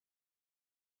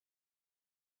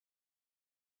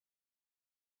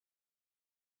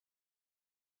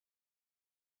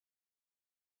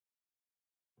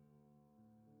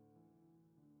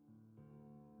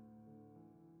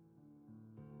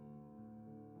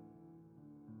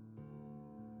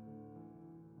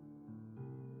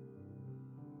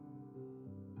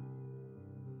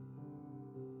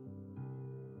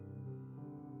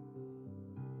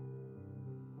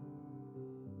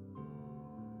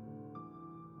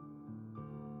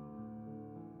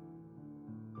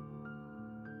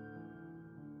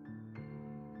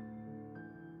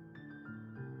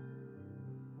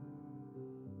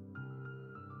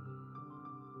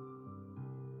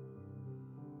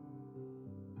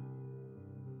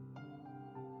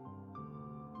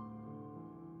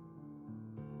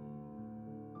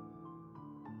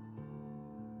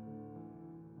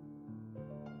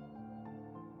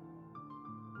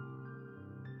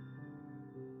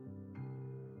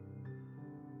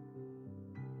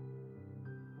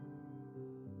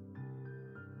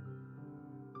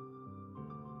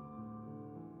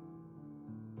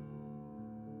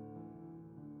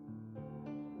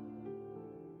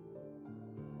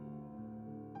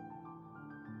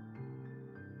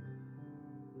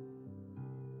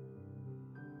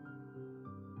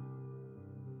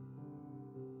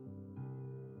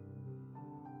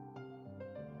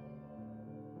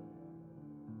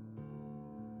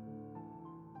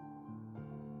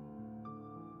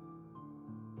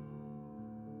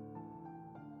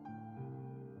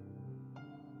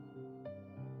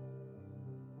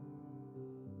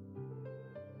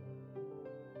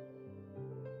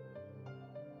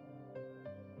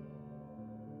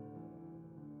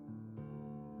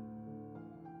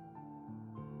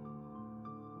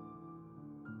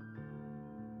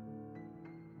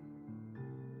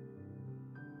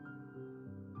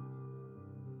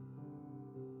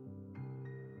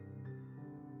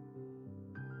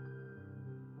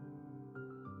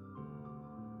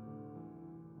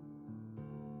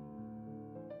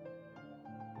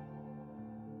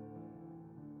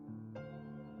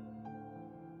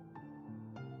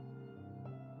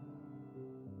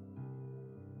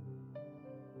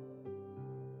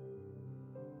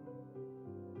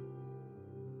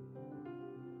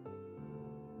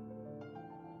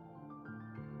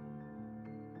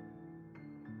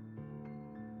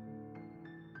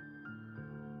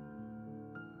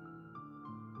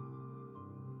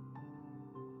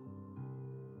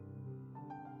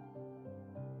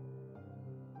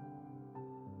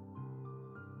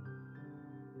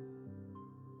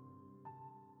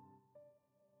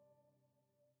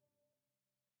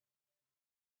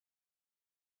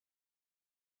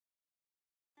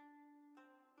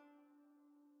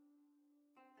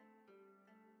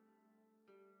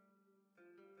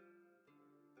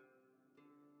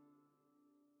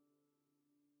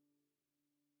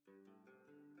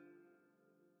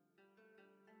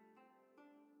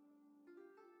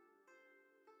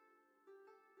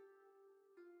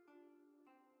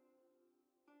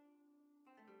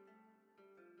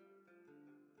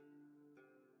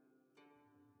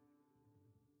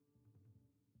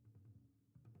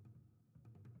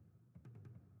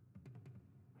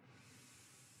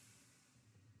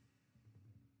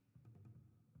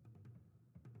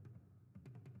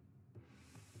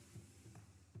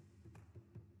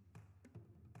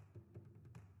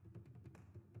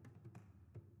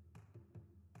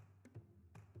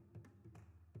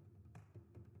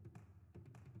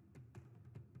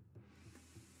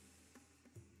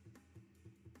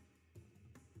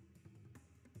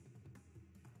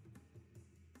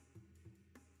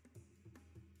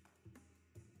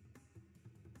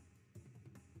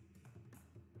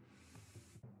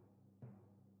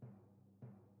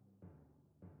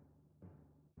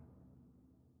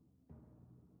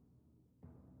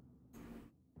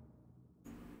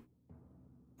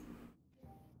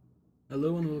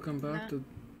Hello and welcome back to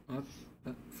what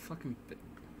that fucking pig.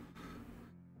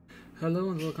 Hello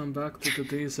and welcome back to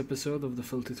today's episode of the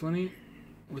Filthy 20.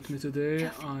 With me today,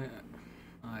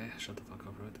 I shut the fuck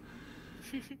up, right?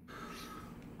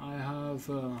 I have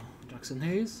Jackson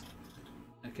Hayes,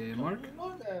 aka Mark,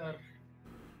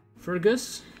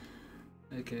 Fergus,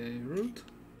 aka Root,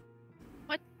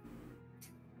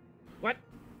 What?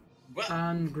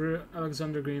 and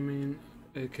Alexander Gaming,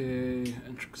 aka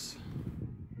Entrix.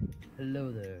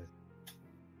 Hello there.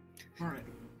 Alright.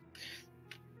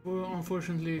 Well,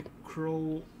 unfortunately,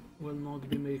 Crowe will not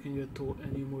be making it to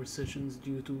any more sessions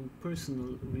due to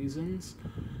personal reasons,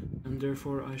 and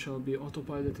therefore I shall be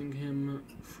autopiloting him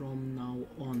from now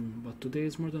on, but today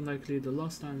is more than likely the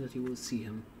last time that you will see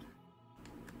him.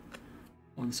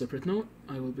 On a separate note,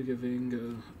 I will be giving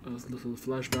a little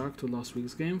flashback to last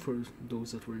week's game for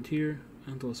those that weren't here,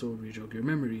 and also re-jog your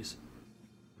memories.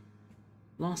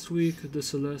 Last week, the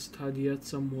Celeste had yet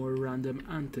some more random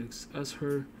antics, as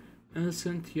her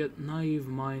innocent yet naive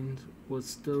mind was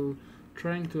still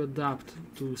trying to adapt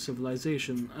to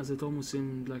civilization, as it almost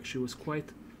seemed like she was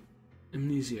quite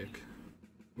amnesiac,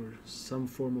 or some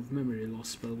form of memory loss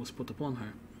spell was put upon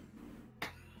her.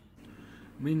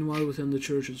 Meanwhile, within the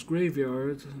church's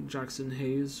graveyard, Jackson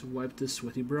Hayes wiped his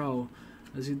sweaty brow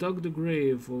as he dug the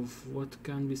grave of what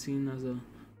can be seen as a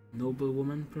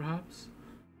noblewoman, perhaps,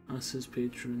 as his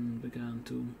patron began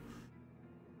to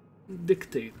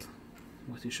dictate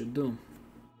what he should do.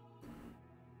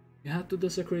 He had to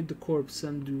desecrate the corpse,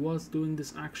 and whilst doing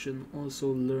this action also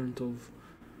learned of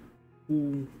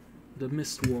who the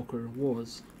Mistwalker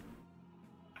was.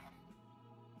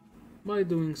 By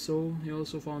doing so, he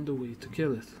also found a way to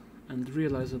kill it, and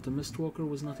realized that the Mistwalker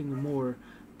was nothing more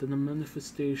than a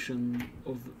manifestation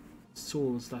of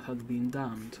souls that had been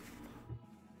damned.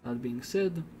 That being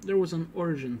said, there was an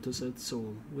origin to said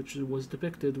soul, which was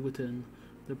depicted within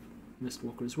the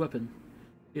Mistwalker's weapon,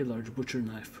 a large butcher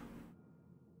knife.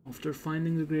 After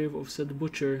finding the grave of said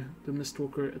butcher, the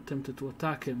Mistwalker attempted to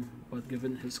attack him, but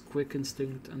given his quick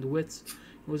instinct and wits,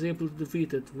 he was able to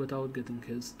defeat it without getting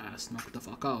his ass knocked the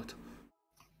fuck out.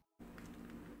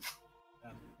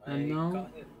 And now,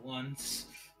 got it once.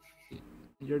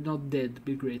 You're not dead,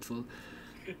 be grateful.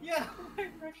 Yeah, whatever.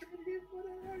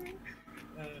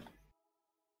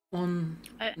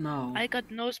 Now, I got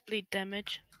nosebleed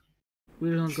damage.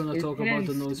 we're not gonna talk about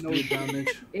the nosebleed damage.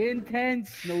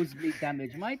 Intense nosebleed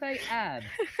damage, might I add?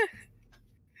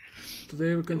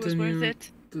 Today we continue worth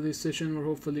it. today's session where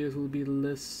hopefully it will be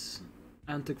less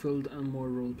antic filled and more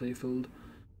roleplay filled.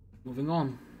 Moving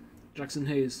on. Jackson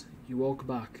Hayes, you walk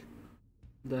back.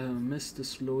 The mist is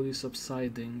slowly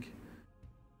subsiding.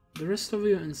 The rest of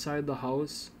you inside the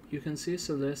house, you can see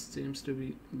Celeste seems to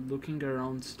be looking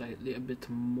around slightly a bit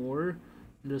more.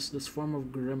 There's this form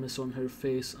of grimace on her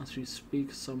face as she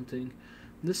speaks something,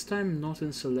 this time not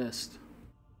in Celeste.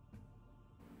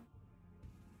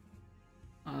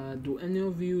 Do any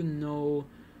of you know,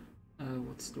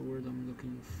 what's the word I'm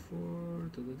looking for?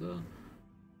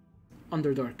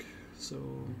 Underdark.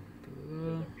 So,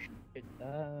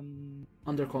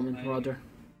 Undercommon, rather.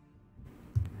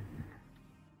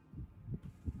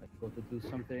 I go to do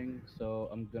something, so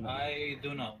I'm gonna. I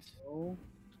do not. Oh,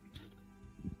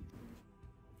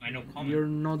 I know common. You're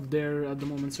not there at the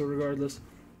moment, so regardless.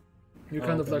 You're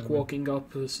kind of okay, like walking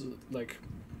up, like...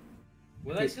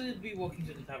 Will I still be walking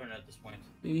to the tavern at this point?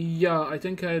 Yeah, I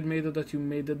think I had made it that you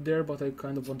made it there, but I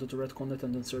kind of wanted to retcon it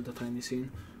and insert a tiny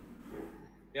scene.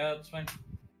 Yeah, that's fine.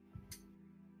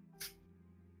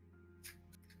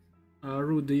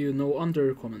 Rude, do you know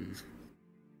Undercommon?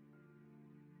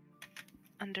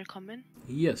 Undercommon.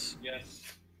 Yes. Yes.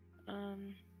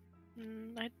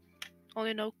 I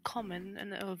only know common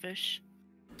and elvish.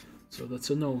 So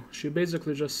that's a no. She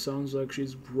basically just sounds like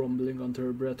she's grumbling under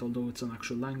her breath, although it's an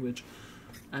actual language.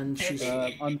 And she's...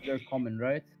 under common,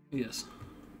 right? Yes.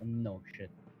 No shit.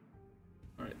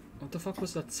 Alright, what the fuck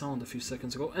was that sound a few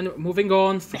seconds ago? Anyway, moving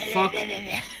on, for fuck.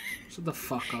 Shut the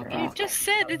fuck up. You just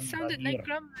said it sounded like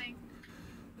grumbling.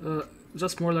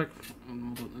 Just more like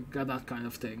that kind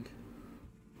of thing.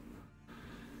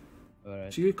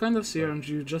 Alright. So you kind of see her, and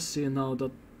you just see now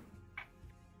that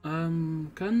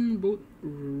can both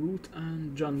Root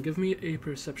and John give me a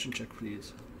perception check,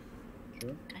 please?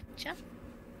 Sure. Gotcha.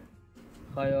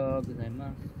 Ohayou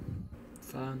gozaimasu.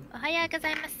 Fan. Ohayou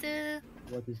gozaimasu.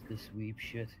 What is this weep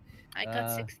shit? I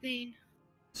got 16.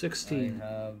 16. I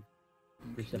have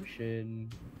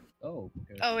perception. Oh.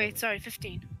 Okay. Oh wait, sorry,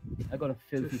 15. I got a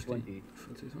filthy 50. 20.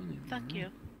 50, 20. Fuck you.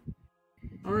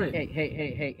 Alright.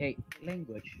 Hey.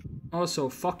 Language. Also,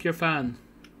 fuck your fan.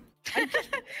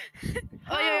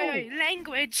 Oh,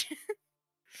 language.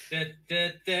 Welcome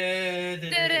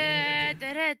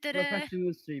to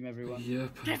the stream, everyone. Yep,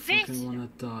 I Revenge! fucking wanna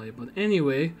die. But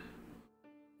anyway,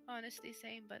 Honestly,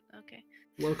 same, but okay.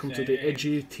 welcome to the Same.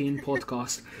 Edgy Teen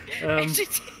Podcast.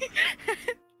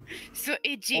 So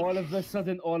edgy. All of a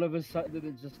sudden,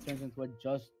 it just turns into a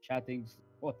just chatting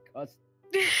podcast.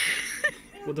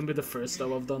 Wouldn't be the first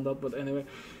time I've done that, but anyway.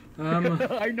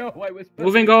 I know, I was.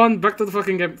 Moving on, back to the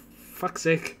fucking game. Fuck's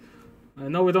sake. I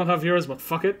know we don't have viewers, but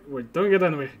fuck it, we're doing it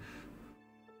anyway.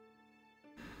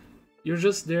 You're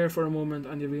just there for a moment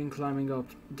and you begin climbing up.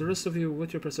 The rest of you,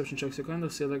 with your perception checks, you kind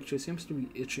of see like she seems to be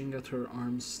itching at her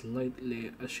arms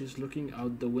slightly as she's looking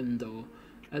out the window.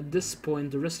 At this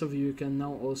point, the rest of you can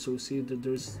now also see that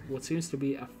there's what seems to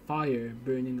be a fire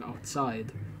burning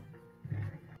outside.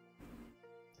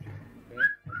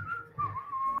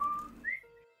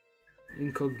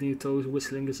 Incognito,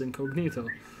 whistling is incognito.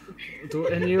 Do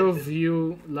any of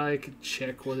you, like,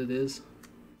 check what it is?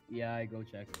 Yeah, I go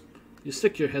check. You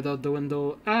stick your head out the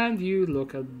window and you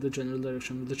look at the general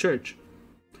direction of the church.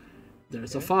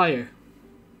 There's a fire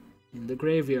in the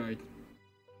graveyard.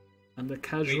 And a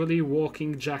casually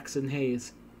walking Jackson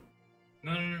Hayes.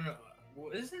 No.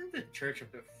 Well, isn't the church a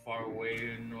bit far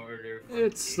away in order?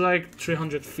 It's like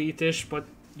 300 feet-ish, but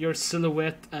your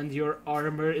silhouette and your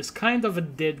armor is kind of a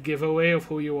dead giveaway of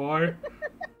who you are.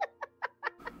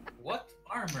 What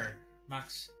armor,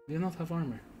 Max? Do you not have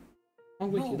armor? Oh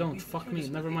wait, No, you don't. we Fuck should me,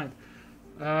 just- never mind.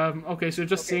 Okay, so you're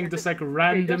just Okay, seeing this like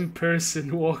random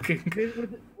person walking.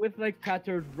 With like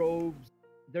tattered robes.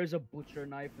 There's a butcher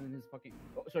knife in his fucking.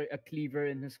 Oh, sorry, a cleaver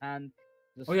in his hand.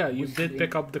 Just Oh yeah, you did whistling.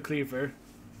 pick up the cleaver.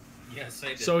 Yes, I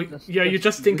did. So Just- yeah, you just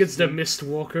just think it's the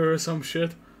whistling. Mistwalker or some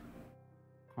shit.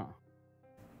 Huh.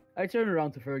 I turn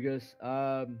around to Fergus.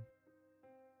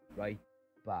 Right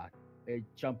back. I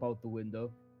jump out the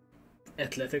window.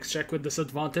 Athletics check with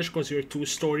disadvantage because you're 2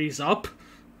 stories up.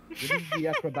 This is the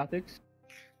acrobatics.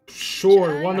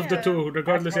 Sure, one of the Yeah. two,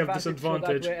 regardless you have Acrobatics, so that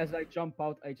disadvantage. way, as I jump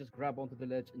out, I just grab onto the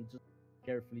ledge and just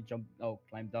carefully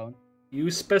climb down. You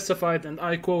specified, and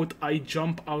I quote, I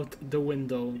jump out the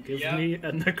window. Give Yeah. me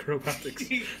an acrobatics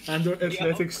and an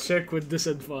athletics check with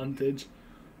disadvantage.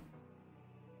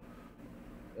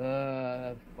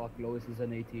 Fuck, lowest is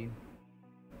an 18.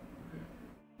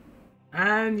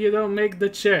 And you don't make the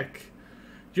check.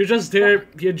 You're just there,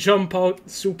 you jump out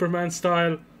Superman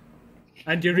style,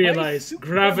 and you realize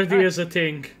Superman gravity hat? is a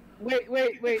thing.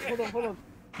 Wait, hold on.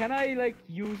 Can I, like,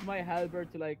 use my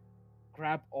halberd to, like,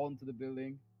 grab onto the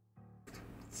building?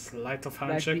 Sleight of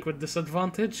hand Like check the- with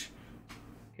disadvantage.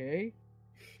 Okay.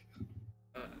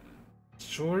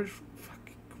 Sure.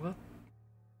 Fuck. What?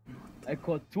 I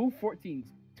caught 2 14s.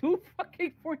 2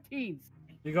 fucking 14s!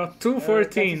 You got 2 That's a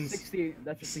 14s. 16.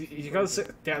 That's a 16. You gotta say,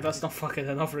 yeah, that's not fucking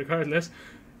enough regardless.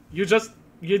 You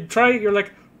try, you're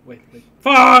like, wait,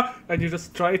 and you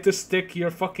just try to stick your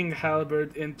fucking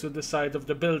halberd into the side of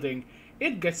the building.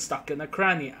 It gets stuck in a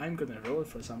cranny. I'm gonna roll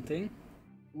for something.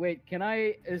 Wait,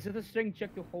 is it a string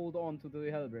check to hold on to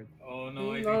the halberd? Oh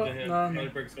no, I No, think the no.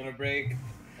 Hellberg's gonna break.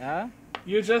 Huh?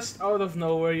 You just, out of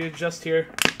nowhere, you just hear,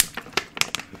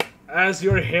 as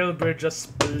your halberd just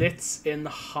splits in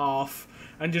half,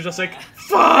 and you're just like,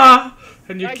 Fah!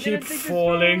 And you I keep didn't think this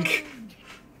falling, through.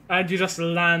 and you just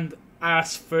land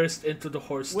ass first into the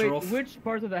horse Wait, trough. which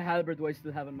part of the halberd do I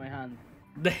still have in my hand?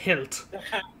 The hilt.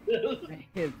 The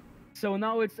hilt. So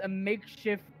now it's a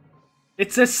makeshift.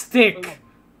 It's a stick.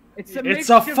 It's a It's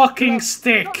a makeshift fucking glove. No,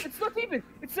 stick. it's not even.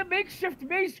 It's a makeshift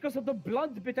mace because of the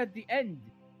blunt bit at the end.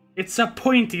 It's a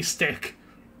pointy stick.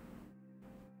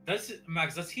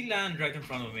 Max, does he land right in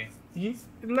front of me?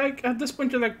 Like, at this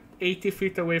point, you're like 80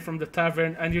 feet away from the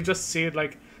tavern, and you just see,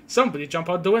 like, somebody jump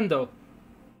out the window.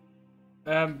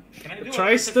 Can I do a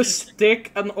Tries to perception-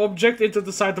 stick an object into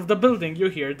the side of the building. You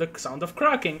hear the sound of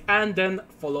cracking, and then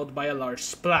followed by a large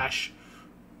splash.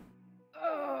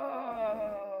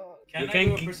 Can You I can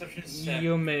do a g- perception check?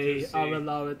 You may. to see- I'll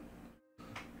allow it.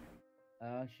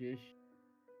 Shish.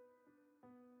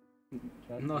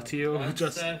 Not you. That's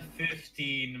Just.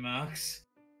 15, Max.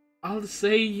 I'll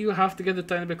say you have to get a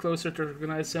tiny bit closer to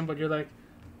recognize him, but you're like,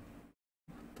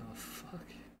 what the fuck?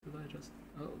 Did I just?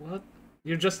 What?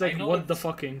 You're just like, I know what the it's-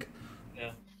 fucking?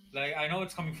 Yeah. Like, I know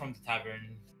it's coming from the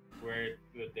tavern where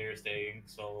they're staying,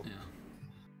 so. Yeah.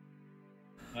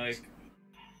 Like,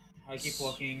 I keep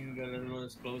walking a little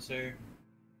closer.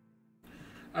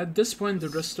 At this point, the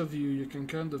rest of you can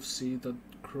kind of see that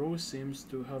Crowe seems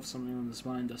to have something on his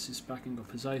mind as he's packing up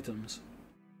his items.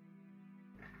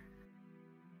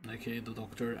 Okay, the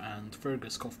doctor and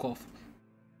Fergus, cough cough.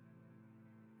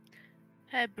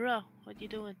 Hey, bro, what you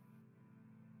doing?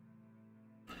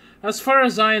 As far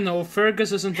as I know,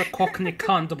 Fergus isn't a cockney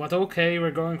cunt, but okay,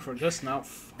 we're going for this now.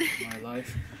 Fuck my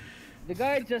life. The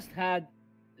guy just had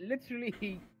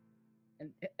literally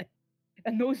an,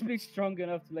 a nosebleed strong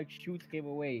enough to like shoot him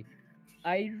away.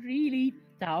 I really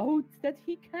doubt that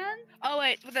he can. Oh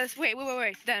wait,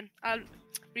 wait. Then I'll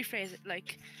rephrase it.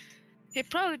 Like he'd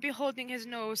probably be holding his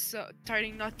nose, so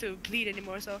starting not to bleed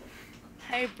anymore. So,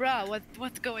 hey, bro,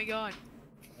 what's going on?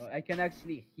 I can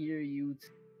actually hear you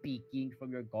speaking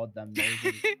from your goddamn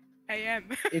nose. I am.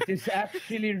 It is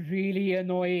actually really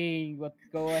annoying. But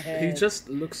go ahead. He just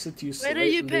looks at you What slightly, are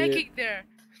you packing there?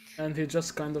 and he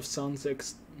just kind of sounds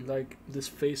like this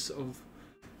face of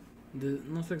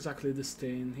not exactly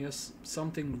disdain. He has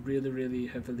something really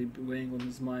heavily weighing on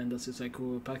his mind as he's like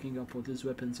packing up all his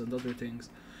weapons and other things.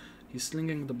 He's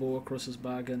slinging the bow across his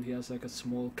bag, and he has like a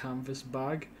small canvas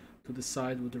bag to the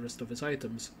side with the rest of his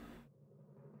items.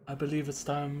 I believe it's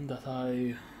time that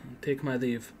I take my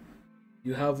leave.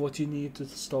 You have what you need to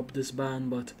stop this ban,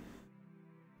 but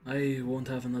I won't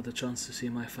have another chance to see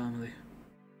my family.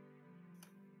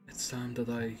 It's time that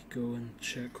I go and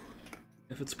check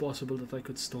if it's possible that I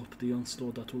could stop the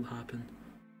onslaught that will happen.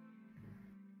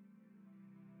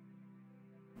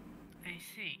 I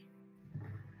see.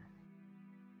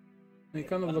 He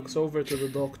kind of looks over to the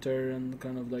doctor and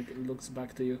kind of like looks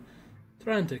back to you.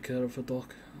 Try and take care of the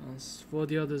doc. As for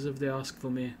the others, if they ask for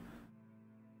me,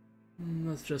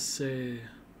 let's just say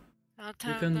I'll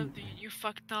tell can- them that you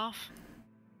fucked off.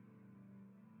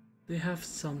 they have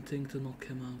something to knock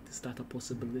him out. Is that a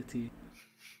possibility?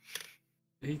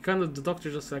 The doctor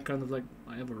just like kind of like,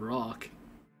 I have a rock.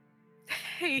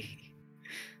 Hey.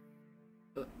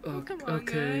 Oh, come on,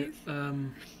 Okay, guys.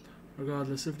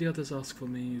 regardless, if the others ask for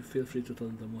me, feel free to tell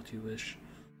them what you wish.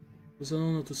 It was an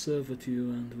honor to serve with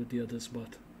you and with the others,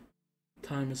 but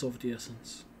time is of the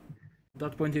essence. At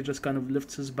that point, he just kind of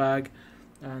lifts his bag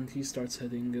and he starts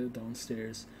heading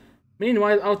downstairs.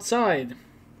 Meanwhile, outside,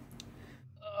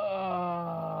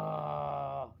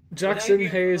 Jackson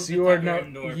get Hayes, close you to are the now.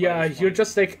 tavern door by Yeah, this you're point?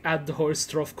 just like at the horse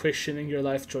trough questioning your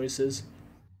life choices.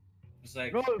 It's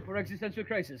like, Roll for existential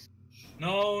crisis.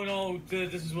 no,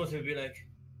 this is what it'd be like.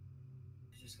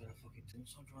 I just gotta fucking do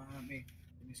something at me.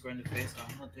 Give me square in the face.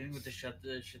 I'm not dealing with this shit at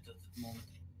the moment.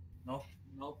 No.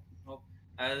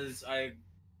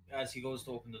 As he goes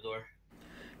to open the door,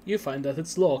 You find that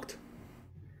it's locked.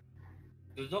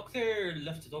 the doctor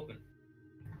left it open.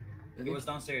 He was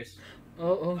downstairs.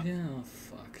 Oh yeah,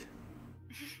 fuck.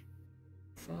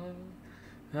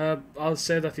 I'll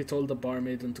say that he told the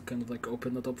barmaiden to kind of like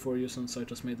open it up for you since I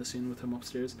just made a scene with him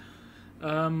upstairs.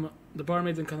 The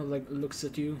barmaiden kind of like looks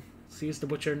at you, sees the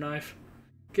butcher knife.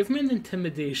 Give me an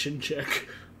intimidation check.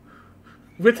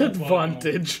 With Oh, wow.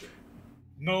 advantage.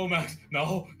 No, Max.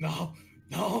 No.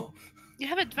 You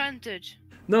have advantage.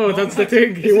 No, No, that's the Max,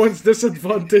 thing. He this is- wants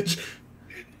disadvantage.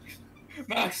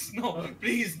 Max, no,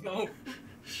 please, no.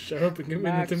 Shut up and give me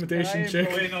an Max, intimidation can I check.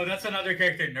 Oh, wait, no, that's another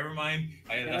character. Never mind.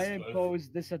 Can That's I impose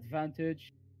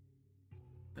disadvantage?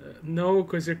 No,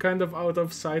 because you're kind of out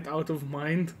of sight, out of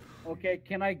mind. Okay,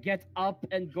 can I get up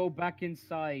and go back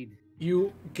inside?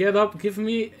 You get up, give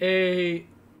me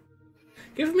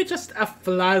just a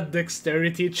flat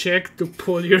dexterity check to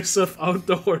pull yourself out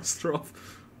the horse trough.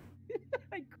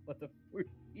 I got a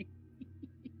 40.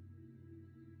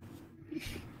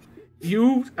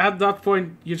 You, at that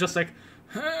point, you just like,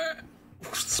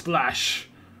 splash.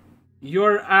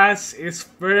 Your ass is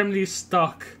firmly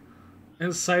stuck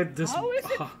inside this. How is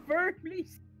it firmly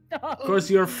stuck? Because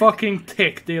you're fucking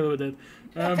thick, deal with it.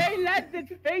 I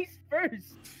landed face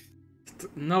first.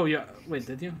 No, yeah, wait,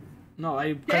 did you? No,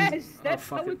 I. Yes, that's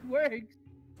fuck how it works.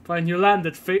 Fine, you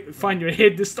landed. Fine, your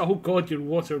head is. Oh god, you're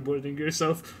waterboarding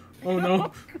yourself. Oh no.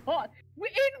 Oh god.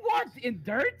 In what? In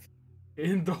dirt?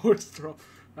 In the horse trough.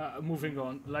 Moving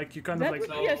on. Like, you kind of That like.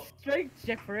 would be a strength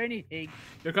check for anything.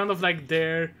 You're kind of like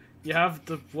there. You have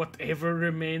the whatever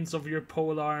remains of your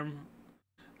pole arm.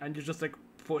 And you're just like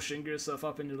pushing yourself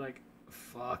up, and you're like,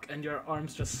 fuck. And your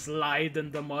arms just slide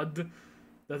in the mud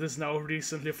that is now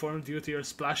recently formed due to your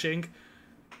splashing.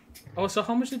 Oh, so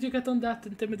how much did you get on that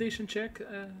intimidation check?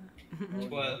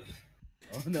 12.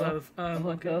 Oh no. 12. Oh,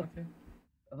 Okay, no. okay.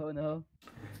 Oh no.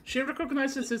 She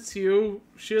recognizes it's you.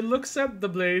 She looks at the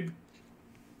blade.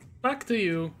 Back to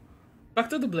you. Back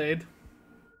to the blade.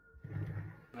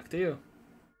 Back to you.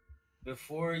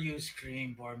 Before you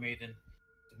scream, barmaiden,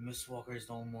 the Mistwalker is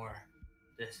no more.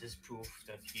 This is proof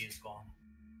that he is gone.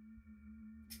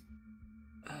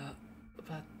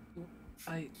 But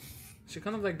she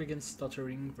kind of like begins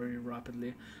stuttering very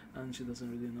rapidly, and she doesn't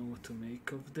really know what to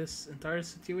make of this entire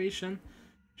situation.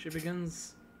 She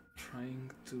begins trying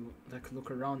to like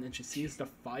look around, and she sees the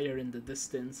fire in the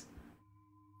distance.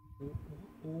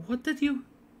 What did you?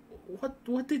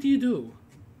 What did you do?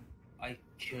 I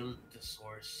killed the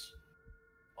source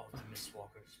of the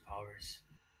Mistwalker's powers.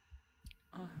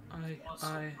 Also,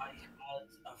 I had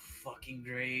a fucking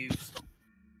gravestone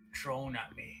thrown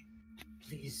at me.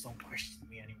 Please don't question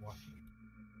me anymore.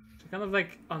 She kind of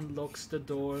like unlocks the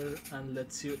door and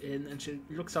lets you in, and she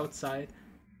looks outside.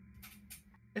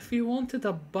 If you wanted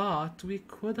a bath, we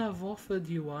could have offered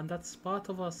you one. That's part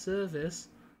of our service.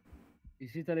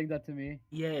 Is she telling that to me?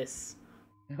 Yes.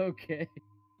 Okay.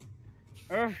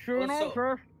 If you Also-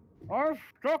 notice, I'm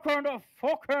stuck in the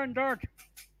fucking dirt.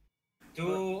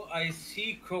 Do I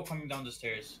see Crowe coming down the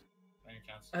stairs? By any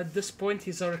chance? At this point,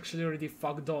 he's actually already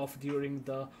fucked off during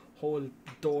the whole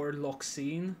door lock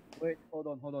scene. Wait, hold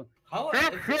on. How?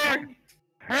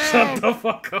 Shut the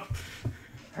fuck up.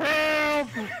 Help!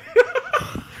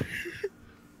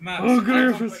 Max, Oh, I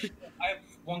good. have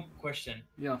one question.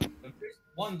 Yeah. If there's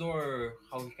one door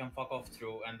how he can fuck off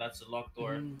through, and that's a locked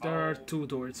door. There are how- two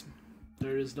doors.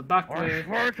 There is the back I way.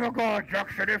 swear to God,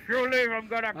 Jackson, if you leave, I'm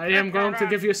gonna. I am going to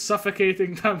give you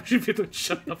suffocating damage if you don't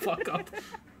shut the fuck up.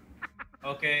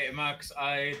 Okay, Max,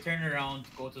 I turn around,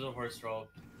 go to the horse road.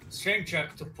 Strength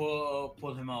check to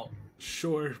pull him out.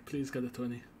 Sure, please get a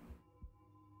 20.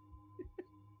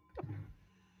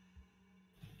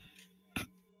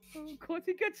 Oh God,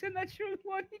 he gets a natural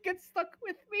one. He gets stuck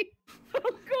with me. Oh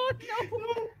God,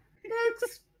 no.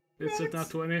 Max, It's a nat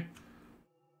 20.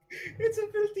 it's a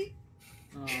filthy.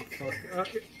 Oh fuck.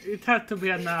 It had to be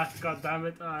a nat,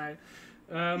 goddammit. Alright.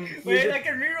 Wait, I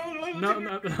can reroll one.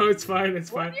 No, it's fine,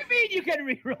 it's What fine. do you mean you can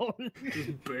reroll?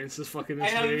 Just burns his fucking I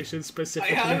have- inspiration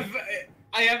specifically.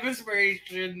 I have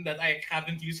inspiration that I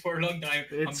haven't used for a long time.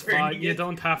 It's I'm burning fine, you it.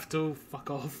 don't have to. Fuck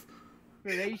off.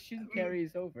 Inspiration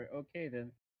carries over. Okay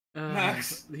then.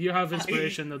 Max, You have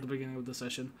inspiration at the beginning of the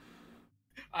session.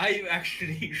 I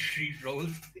actually re-rolled.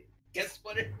 Guess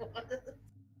what it was?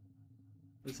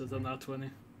 This is a nat 20. Yeah,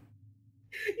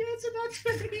 it's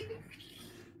a nat 20.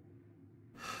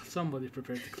 Somebody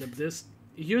prepare to clip this.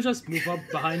 You just move up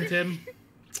behind him.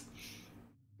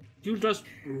 You just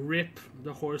rip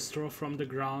the horse trough from the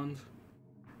ground.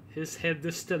 His head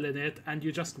is still in it, and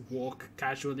you just walk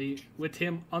casually with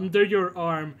him under your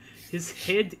arm. His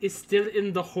head is still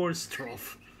in the horse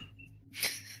trough.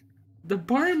 The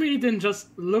barmaiden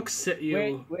just looks at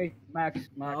you. Wait, Max.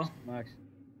 Oh.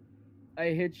 I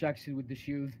hit Jackson with the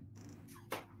shield.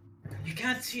 You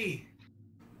can't see.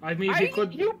 I mean, he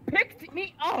could You picked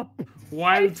me up.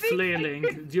 wild I think I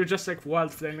flailing. You're just like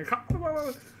wild flailing.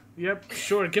 Yep,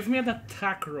 sure. Give me an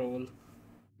attack roll.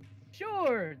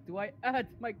 Sure. Do I add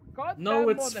my goddamn No,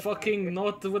 it's modifier? fucking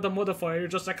not with a modifier. You're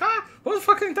just like, who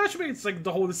fucking touched me? It's like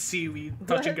the whole seaweed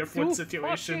touching your That's foot too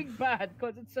situation. fucking bad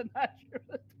because it's a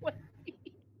natural 20.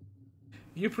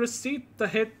 You proceed to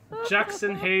hit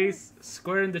Jackson Hayes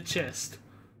square in the chest.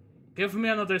 Give me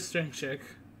another strength check.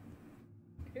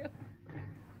 Yeah.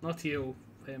 Not you,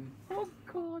 him. Oh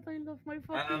God, I love my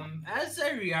fucking. As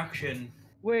a reaction,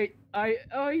 Wait, I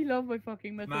love my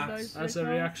fucking metal Max, dice. As right a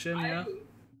now. reaction, yeah.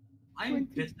 I'm 20.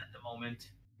 pissed at the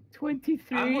moment.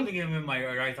 23. I'm holding him in my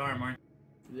right arm, aren't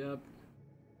Yep.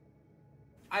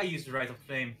 I used the right of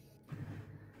flame.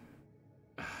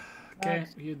 Okay,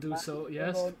 Max, you do Max, so,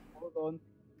 yes. Hold on.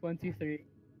 23.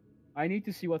 I need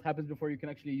to see what happens before you can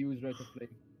actually use Right of Flame.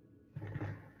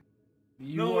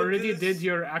 You No, already this- did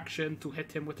your action to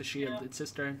hit him with the shield. Yeah. It's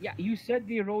his turn. Yeah, you said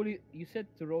you said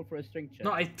to roll for a strength check.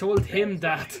 No, I told him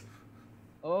that.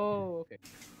 Oh, okay.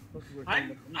 Thought you were saying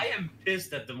that to me. I am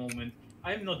pissed at the moment.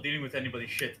 I'm not dealing with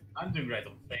anybody's shit. I'm doing right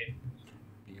of flame.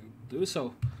 You do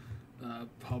so.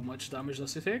 How much damage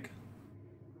does he take?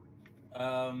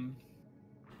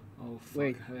 Oh fuck,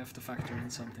 Wait. I have to factor in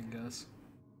something, guys.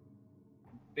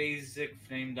 Basic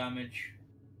flame damage.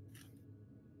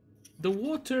 The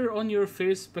water on your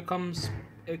face becomes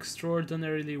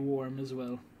extraordinarily warm as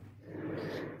well.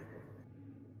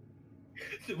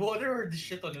 The water or the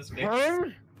shit on his face?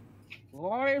 Bird?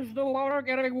 Why is the water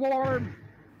getting warm?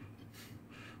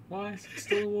 Why is it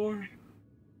still warm?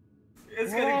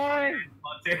 It's getting Why?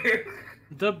 hotter.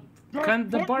 The Don't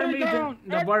the put me down!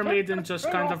 barmaiden just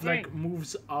Get kind off of me! like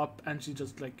moves up and she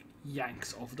just like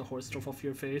yanks off the horse trough off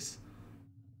your face.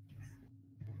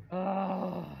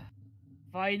 Ah,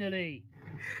 finally.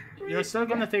 You're still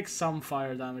gonna take some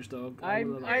fire damage, dog. I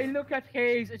look at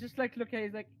Hayes. I just look at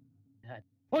Hayes like, "Dad,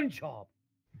 one job.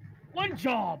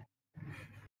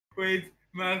 Wait,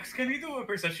 Max, can you do a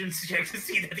perception check to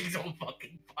see that he's on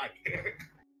fucking fire?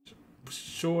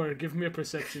 Sure, give me a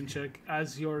perception check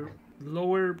as your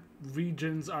lower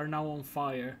regions are now on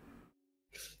fire.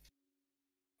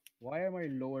 Why are my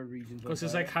lower regions? Because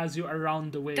it's like has you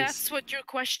around the waist. That's what you're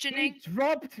questioning. He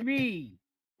dropped me.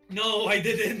 No, I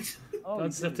didn't. Oh,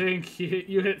 That's you the didn't. thing.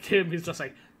 You hit him. He's just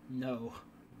like, no.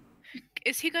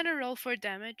 Is he gonna roll for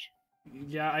damage?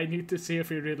 Yeah, I need to see if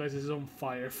he realizes he's on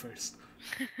fire first.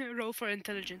 Roll for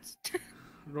intelligence.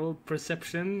 Roll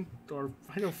perception or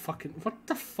I don't fucking what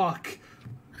the fuck.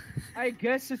 I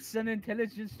guess it's an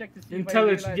intelligence check to see.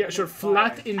 Intelligence, if I yeah, realize sure. I'm on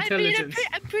Flat fire. intelligence.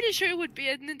 I'm pretty sure it would be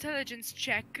an intelligence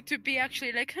check to be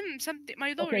actually like, something.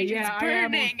 My lower Okay, region's yeah, I am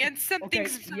on burning f- and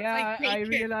something's Okay, yeah, like I bacon.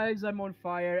 realize I'm on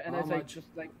fire, and How as I much? just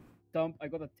like dump, I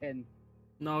got a 10.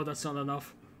 No, that's not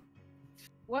enough.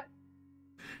 What?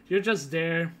 You're just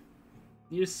there.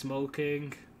 You're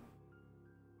smoking.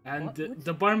 And What? What's-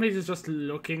 the barmaid is just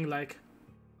looking like,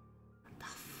 what the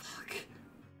fuck?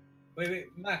 Wait,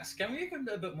 Max, can we make it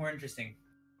a bit more interesting?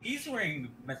 He's wearing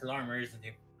metal armor, isn't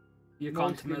he? You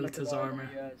can't Mostly melt metal his armor.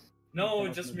 Yes. No,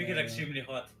 cannot just melt make it armor. extremely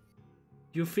hot.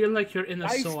 You feel like you're in a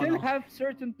I sauna. still have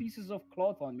certain pieces of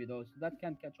cloth on me though, so that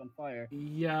can't catch on fire.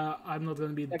 Yeah, I'm not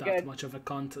gonna be that Again- much of a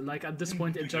cunt. Like at this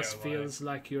point, it just Yeah, why? feels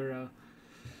like you're a.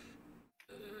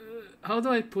 How do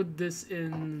I put this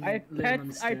in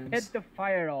layman's I terms? pet the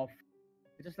fire off.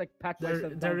 I just like pat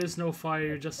myself There down. is no fire.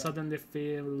 You just suddenly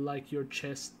feel like your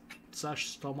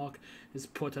chest/stomach is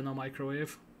put in a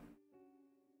microwave.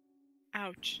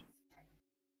 Ouch.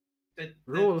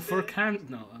 Roll for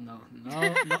no,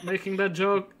 not making that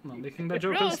joke. Not making that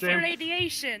joke on Roll for stream.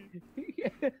 radiation.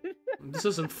 This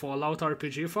isn't Fallout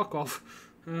RPG. Fuck off.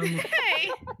 Hey,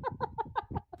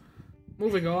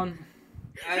 Moving on.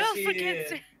 roll for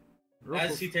cancer. Roll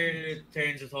As for- he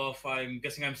turns it off, I'm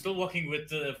guessing I'm still walking with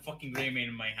the fucking Greymane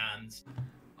in my hands.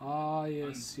 I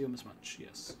assume as much.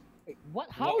 Yes.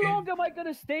 What? How Walking. long am I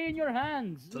gonna stay in your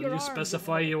hands? So Your you arms?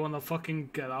 specify you wanna fucking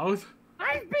get out?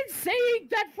 I've been saying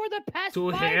that for the past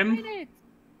To 5 him? minutes.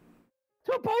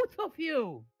 To both of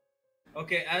you.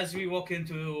 Okay, as we walk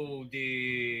into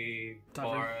the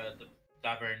Tavern. bar, the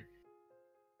tavern,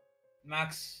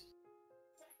 Max,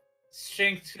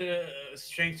 strength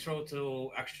throw to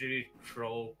actually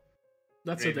throw.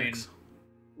 That's a Greymane. dex.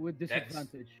 With Dex?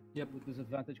 disadvantage. Yep. With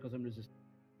disadvantage because I'm resisting.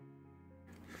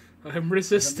 I'm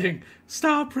resisting.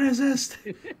 Stop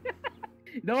resisting.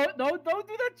 No, don't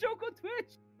do that joke on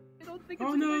Twitch. I don't think it's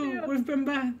Oh a good no, idea. we've been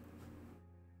banned.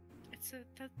 It's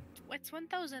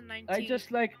 1019. I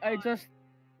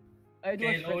do a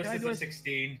Okay, lowest can I is do a a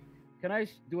 16. Can I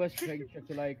do a strength check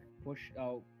to like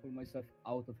pull myself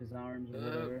out of his arms or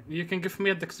whatever? You can give me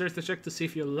a dexterity check to see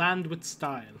if you land with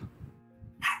style.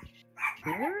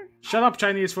 Sure. Shut up,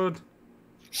 Chinese food.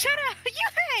 Shut up! You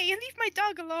hey! Leave my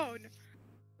dog alone.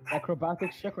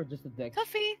 Acrobatics check or just a dex?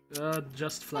 Tuffy.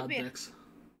 Just flat Copy. dex.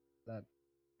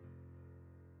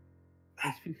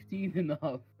 Is 15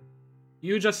 enough?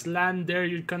 You just land there.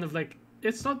 You're kind of like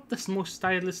it's not the most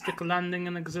stylistic landing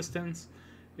in existence.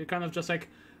 You're kind of just like,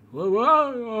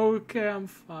 whoa, okay, I'm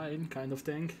fine, kind of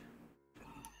thing.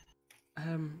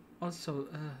 Also,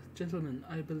 gentlemen,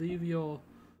 I believe your,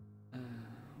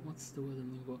 what's the word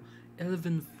I'm looking for?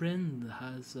 Elven friend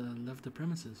has left the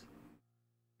premises.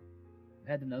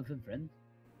 I had an elfin friend.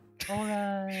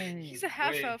 Alright. He's a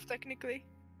half Wait. elf technically.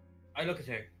 I look at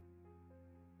her.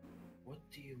 What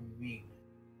do you mean?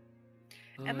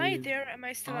 Am I there? Am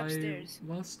I still upstairs?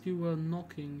 Whilst you were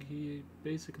knocking, he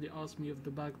basically asked me if the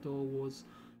back door was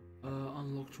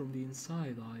unlocked from the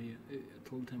inside. I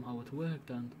told him how it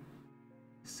worked, and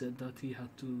he said that he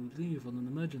had to leave on an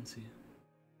emergency.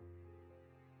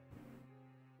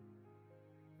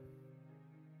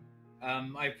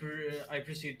 I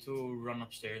proceed to run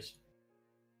upstairs.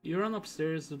 You run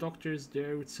upstairs, the doctor is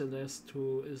there with Celeste,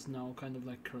 who is now kind of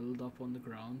like curled up on the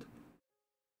ground.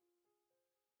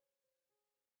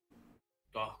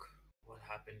 Doc, what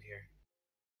happened here?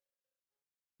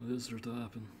 What is there to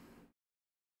happen?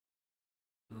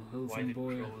 The Why healthy did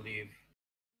boy, Crowe leave?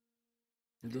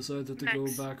 he decided to Max.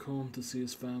 go back home to see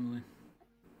his family.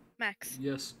 Max,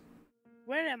 Yes,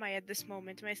 where am I at this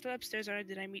moment? Am I still upstairs or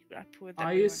did I meet up with I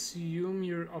everyone? assume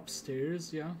you're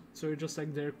upstairs, yeah? So you're just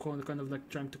like there kind of like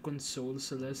trying to console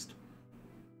Celeste.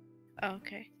 Oh,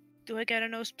 okay. Do I get a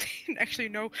nose? Actually,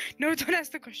 no. No, don't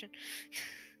ask the question.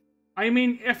 I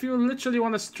mean, if you literally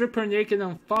want to strip her naked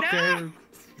and fuck her,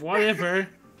 whatever.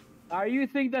 Do you really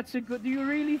think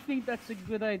that's a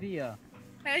good idea?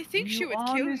 I think Do she you would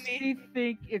kill honestly me.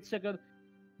 think it's a good...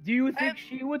 Do you think I'm-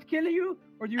 she would kill you?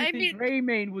 Or do you I think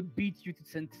Greymane would beat you to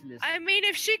senseless? I mean,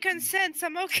 if she consents,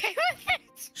 I'm okay with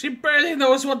it. She barely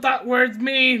knows what that word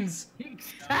means!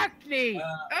 Exactly!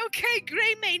 Okay,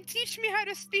 Greymane, teach me how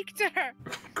to speak to her.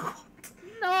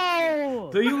 No!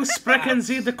 Do you sprechen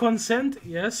Sie the consent?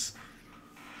 Yes.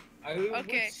 I would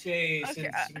Okay. say Okay,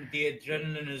 since the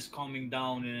adrenaline is calming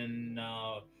down in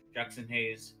Jackson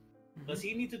Hayes, does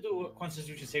he need to do a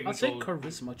Constitution saving I'll say throw?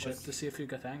 charisma check to see if you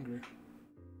get angry.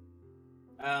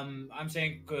 I'm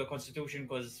saying Constitution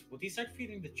because would he start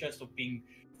feeling the chest of being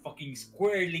fucking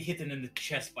squarely hidden in the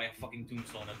chest by a fucking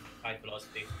tombstone at high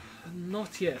velocity?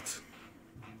 Not yet.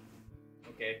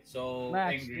 Okay, so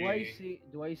Max, angry.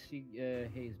 do I see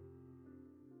Hayes?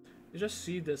 You just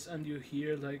see this and you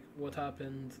hear like what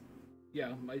happened.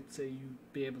 Yeah, I'd say you'd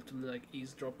be able to like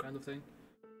eavesdrop kind of thing.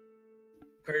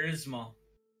 Charisma.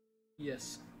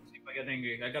 Yes. See if I get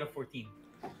angry. I got a 14.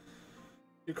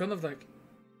 You're kind of like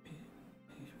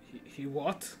he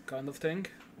what kind of thing.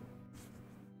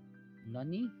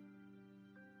 Nani?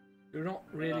 You're not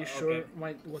really okay. sure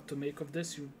what to make of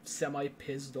this. You're semi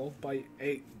pissed off by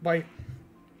like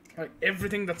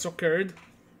everything that's occurred.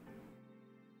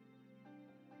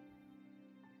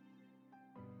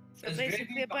 So Is basically,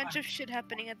 Gravy a bunch behind- of shit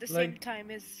happening at the Like- same time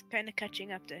is kind of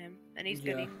catching up to him, and he's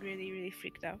Yeah. getting really, really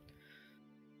freaked out.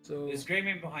 So Is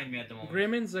Greymane behind me at the moment?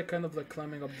 Grayman's like kind of like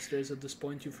climbing up the stairs at this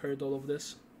point. You've heard all of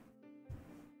this.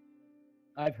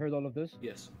 I've heard all of this.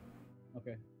 Yes.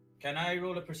 Okay. Can I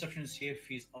roll a perception to see if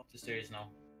he's up the stairs now?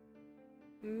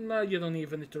 No, you don't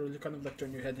even need to. You kind of like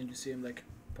turn your head and you see him like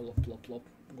plop, plop, plop,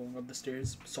 going up the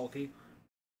stairs, salty.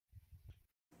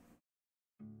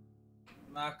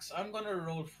 Max, I'm gonna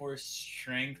roll for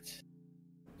strength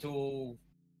to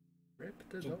Rip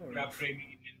the to door grab off.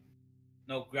 Greymane.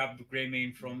 No, grab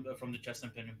Greymane from the chest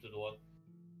and pin him to the wall.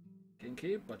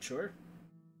 Kinky, but sure.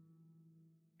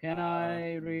 Can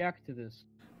I react to this?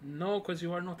 No, because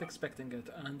you are not expecting it,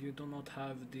 and you do not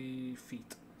have the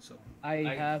feat. So I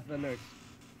have alert.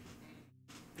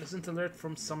 isn't alert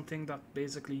from something that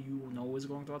basically you know is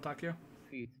going to attack you.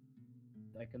 Feet.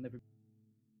 I can never.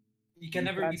 You can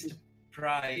You never be can't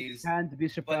surprised. Can't be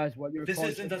surprised while you're. This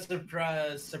conscious. isn't a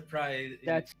surprise.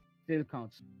 That still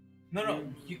counts. No,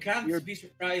 you can't You're- be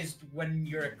surprised when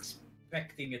you're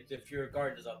expecting it if your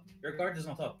guard is up. Your guard is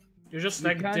not up. You're just You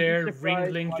like can't be there surprised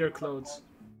wrinkling while your you're clothes.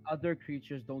 Other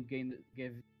creatures don't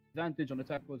give advantage on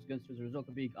attack rolls against you as a result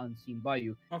of being unseen by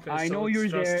you. Okay, I so know it's you're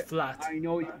just there. flat.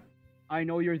 I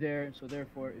know you're there. So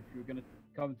therefore, if you're gonna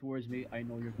come towards me, I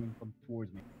know you're going to come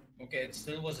towards me. Okay, it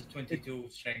still was a 22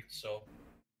 strength, so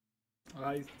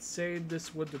I'd say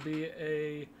this would be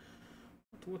a.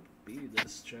 What would be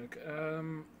this check?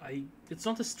 It's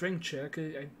not a strength check.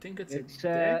 I think it's It's a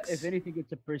dex. if anything,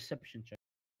 it's a perception check.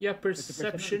 Yeah, a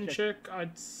perception perception check. check.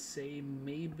 I'd say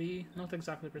maybe not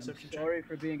exactly perception I'm check. sorry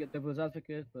for being a devil's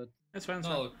advocate, but That's fine. That's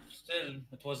fine. no, still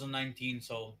it was a 19,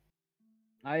 so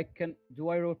I can. Do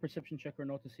I roll a perception check or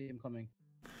not to see him coming?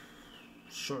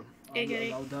 Sure, Yeah, I'll yeah,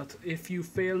 yeah. allow that. If you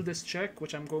fail this check,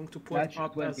 which I'm going to put That's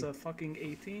up 20. as a fucking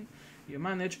 18, you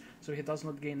manage, so he does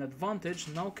not gain advantage.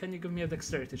 Now, can you give me a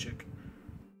dexterity check?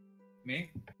 me?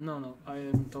 No, I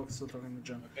am still talking to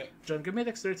John. Okay. John, give me a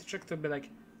dexterity check to be like.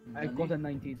 I got a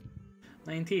 19.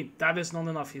 19. That is not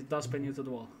enough. He does pin you to the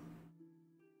wall.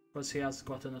 Because he has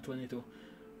gotten a 22.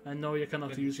 And no, you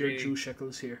cannot use your 23. Jew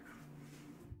shekels here.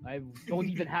 I don't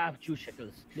even have 2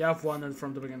 shekels. You have one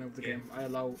from the beginning of the Yeah. game. I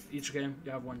allow each game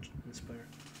you have one inspire.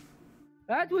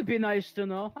 That would be nice to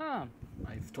know, huh?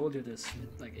 I've told you this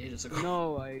like ages ago.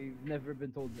 No, I've never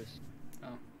been told this.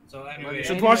 So Well, anyway, you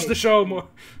should watch the show more.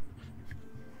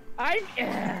 I.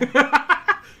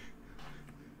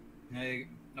 Hey,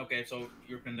 okay, so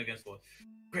you're pinned against the wall.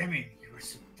 Greymane, you were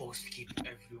supposed to keep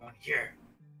everyone here.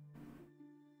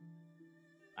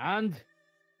 And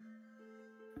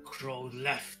Crowe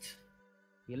left.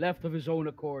 he left of his own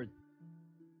accord.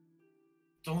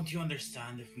 Don't you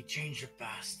understand? If we change the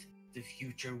past, the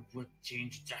future would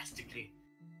change drastically.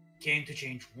 Came to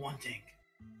change one thing.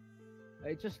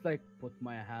 I just like put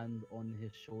my hand on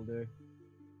his shoulder.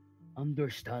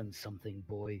 Understand something,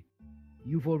 boy.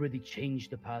 You've already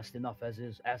changed the past enough as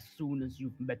is as soon as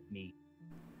you've met me.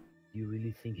 Do you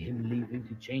really think him leaving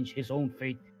to change his own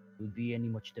fate would be any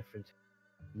much different?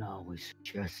 Now it's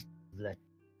just let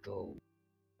go.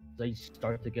 I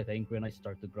start to get angry and I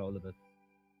start to growl a bit.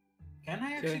 Can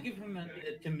I actually Okay. give him an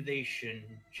intimidation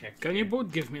check? Can you here?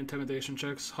 both give me intimidation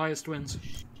checks? Highest wins.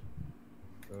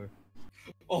 Sure.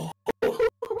 Oh.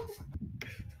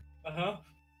 Uh-huh.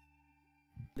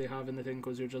 They have anything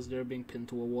because you're just there being pinned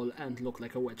to a wall and look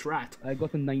like a wet rat. I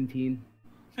got a 19.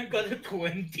 I got a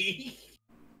 20.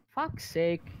 Fuck's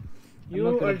sake. I'm not You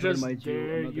gonna are burn just my Jew. I'm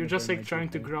there. not You're gonna just burn like my trying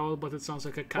Jew, to okay? growl, but it sounds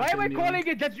like a cat. Why am I in meowing. calling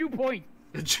it the Jew point?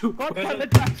 A Jew Fuck point. all the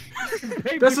time.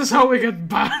 This is how we get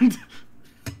banned.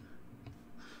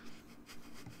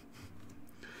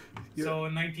 So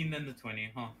 19 then the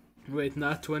 20, huh? Wait,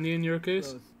 not 20 in your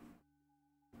case? Close.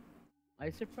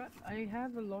 I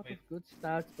have a lot Wait. of good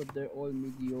stats, but they're all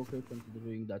mediocre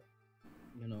considering that,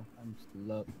 I'm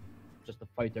still just a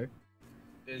fighter.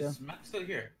 Is Max still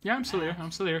here? Yeah, I'm still here. Max?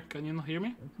 I'm still here. Can you not hear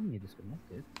me? Don't tell me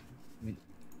disconnected. I mean,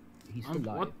 he's still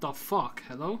live. What the fuck?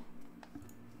 Hello?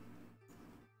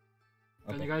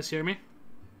 Can Okay. you guys hear me?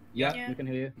 Yeah, Yeah. we can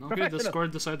hear you. Okay, Professional.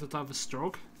 Discord decided to have a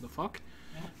stroke. The fuck?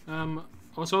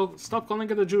 Also, stop calling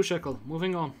it a Jew shekel.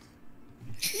 Moving on.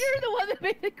 You're the one that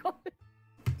made it call.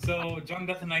 So John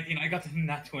got to 19, I got to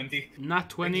nat 20. Nat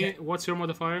 20, Okay. what's your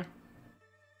modifier?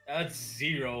 That's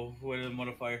 0 with a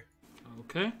modifier.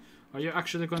 Okay. Are you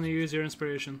actually going to use your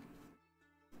inspiration?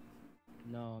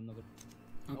 No, I'm not.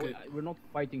 Okay. We're not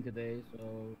fighting today,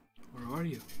 so Where are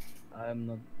you? I'm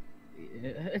not.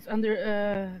 It's under.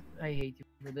 I hate you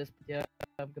for this, but yeah,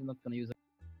 I'm not gonna use it.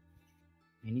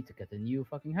 I need to get a new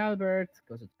fucking halberd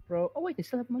because it's pro. Oh wait, I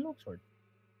still have my longsword.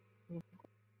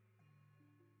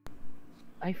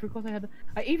 I forgot I had.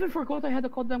 I even forgot I had a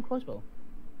goddamn crossbow.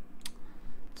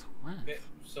 What? Okay,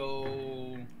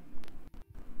 so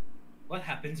what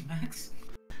happens, Max?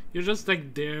 You're just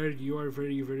like there, you are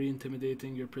very, very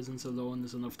intimidating. Your presence alone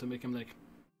is enough to make him like,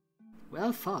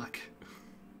 well, fuck.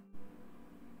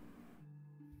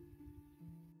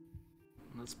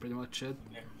 That's pretty much it.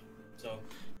 Okay, so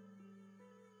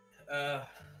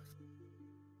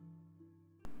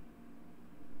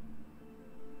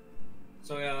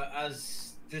so yeah,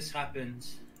 as this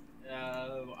happens,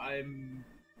 I'm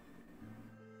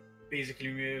basically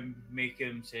gonna make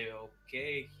him say,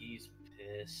 okay, he's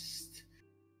pissed.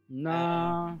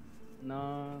 Nah,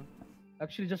 nah.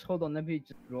 Actually, just hold on. Let me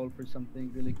just roll for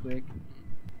something really quick.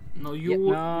 No, Yeah,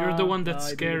 you're the one nah, that's I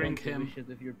really scaring don't give a him. shit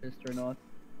if you're pissed or not.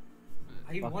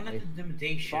 I Fuck wanted me.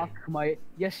 intimidation. Fuck my.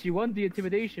 Yes, you won the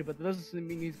intimidation, but that doesn't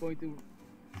mean he's going to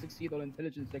succeed on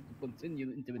intelligence check to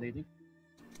continue intimidating.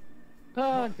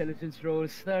 Intelligence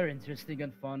rolls, they're interesting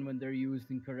and fun when they're used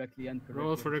incorrectly and correctly.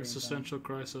 Roll at for the same time. existential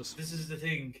crisis. This is the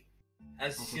thing.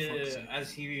 As Oh, for fuck's sake.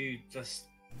 as he just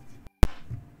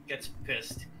gets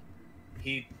pissed,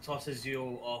 he tosses you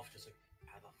off, just like,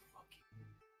 how the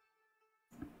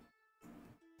fuck?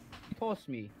 Toss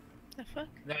me. The fuck?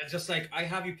 No, it's just like, I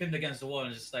have you pinned against the wall,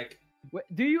 and it's just like, Wait,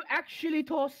 do you actually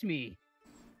toss me?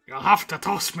 You'll have to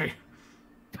toss me.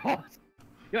 Toss.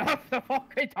 You have to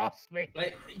fucking toss me.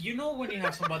 you know when you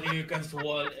have somebody against the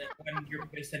wall, when you're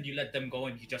pissed and you let them go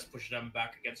and you just push them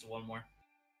back against the wall more?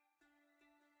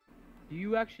 Do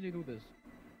you actually do this?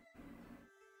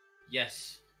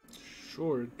 Yes.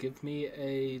 Sure, give me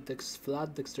a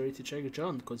flat dexterity check,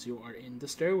 John, because you are in the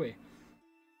stairway.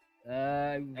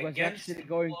 I was Against actually the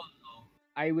going. wall, though.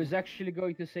 I was actually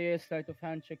going to say a sleight of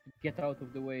hand check to get out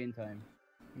of the way in time.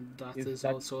 That If is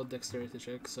that- also a dexterity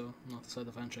check, so not a sleight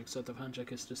of hand check. Sleight of hand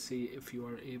check is to see if you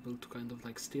are able to kind of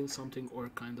like steal something or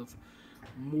kind of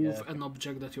move Yeah. an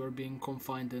object that you're being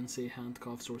confined in, say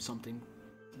handcuffs or something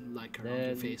like around your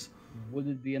Then- face. Would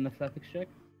it be an athletics check?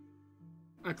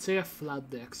 I'd say a flat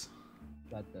dex.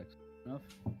 Flat dex. Enough.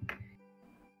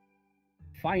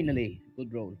 Finally,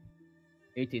 good roll.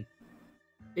 18.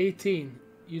 18.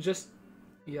 You just,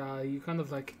 yeah, you kind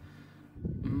of like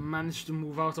managed to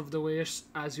move out of the way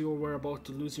as you were about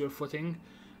to lose your footing,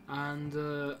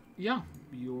 and yeah,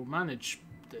 you manage.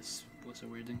 This was a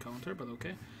weird encounter, but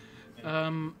okay.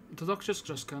 The doctor's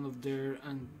just kind of there,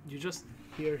 and you just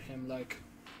hear him like,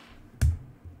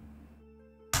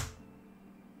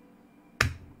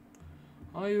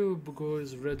 "Are you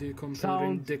guys ready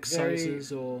comparing Sounds dick very-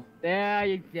 sizes or?" There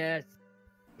you yes.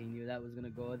 I knew that was gonna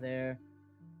go there.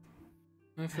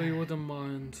 If you wouldn't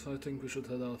mind, I think we should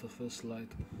head out at first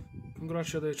light.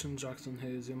 Congratulations, Jackson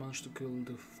Hayes, you managed to kill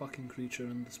the fucking creature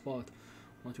on the spot,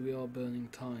 but we are burning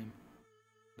time.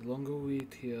 The longer we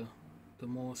wait here, the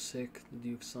more sick the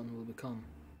Duke's son will become.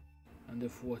 And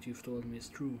if what you've told me is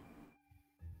true,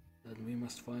 then we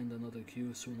must find another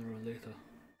cue sooner or later.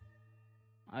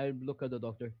 I look at the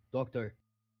doctor. Doctor,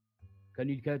 can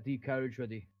you get the carriage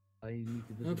ready? I need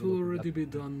to visit That the will local already doctor. be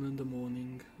done in the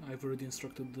morning. I've already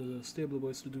instructed the stable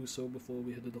boys to do so before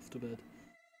we headed off to bed.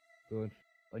 Good.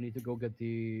 I need to go get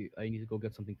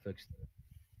something fixed.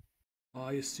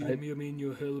 I assume you mean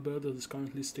your halberd that is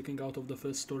currently sticking out of the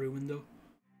first story window?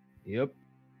 Yep.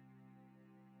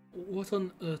 What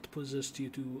on earth possessed you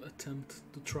to attempt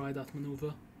to try that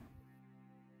maneuver?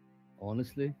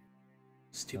 Honestly,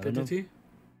 Stupidity?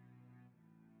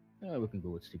 yeah, we can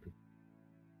go with stupid.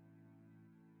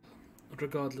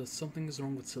 Regardless, something is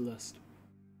wrong with Celeste.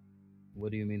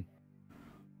 What do you mean?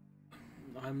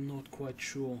 I'm not quite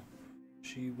sure.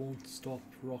 She won't stop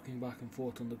rocking back and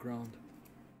forth on the ground.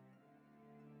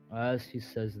 As he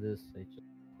says this, I just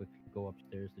quickly go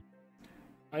upstairs.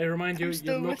 I remind you, I'm you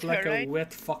still look with like her, a right?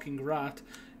 wet fucking rat.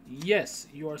 Yes,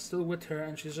 you are still with her,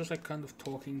 and she's just like kind of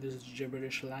talking this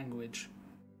gibberish language.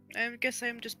 I guess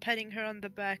I'm just patting her on the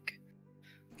back.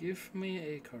 Give me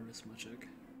a charisma check.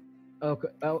 Okay.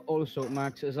 Also,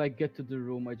 Max, as I get to the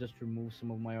room, I just remove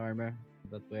some of my armor.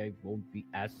 That way, I won't be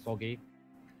as soggy.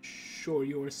 Sure,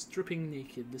 you are stripping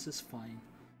naked. This is fine.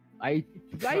 I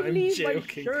I'm leave my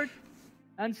joking. shirt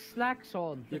and slacks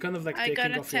on. You're kind of like I got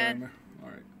taking a off your 10. armor.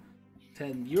 Alright.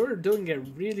 10. You're doing a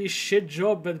really shit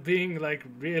job at being like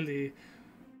really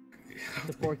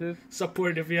Supportive.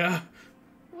 supportive, yeah.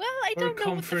 Well, I Or don't know what the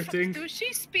comforting. fuck.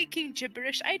 She's speaking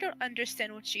gibberish. I don't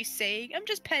understand what she's saying. I'm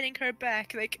just patting her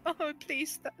back, like, oh,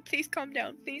 please, please calm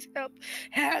down. Please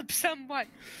help someone.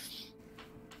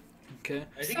 Okay.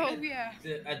 I think So yeah.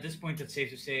 at this point, it's safe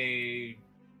to say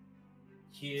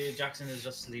Jackson is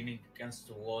just leaning against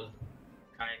the wall,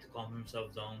 trying to calm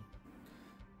himself down.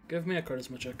 Give me a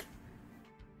charisma check.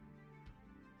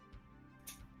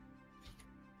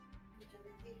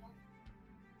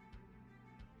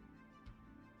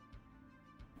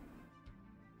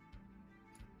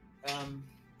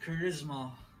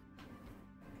 Charisma.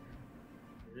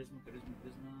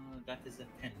 Charisma. That is a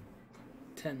 10.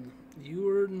 10.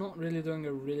 You're not really doing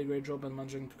a really great job at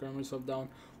managing to calm yourself down.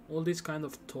 All these kind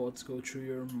of thoughts go through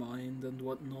your mind and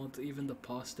whatnot, even the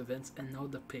past events, and now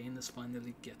the pain is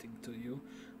finally getting to you.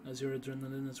 As your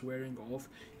adrenaline is wearing off,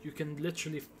 you can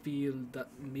literally feel that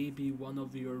maybe one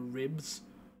of your ribs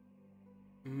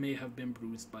may have been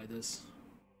bruised by this.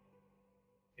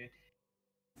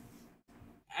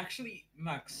 Actually,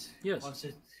 Max. Yes.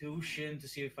 Constitution to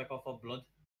see if I cough up blood.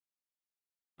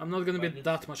 I'm not gonna be By this-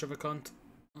 that much of a cunt.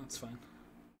 That's fine.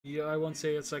 Yeah, I won't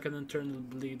say it's like an internal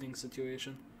bleeding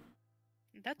situation.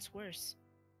 That's worse.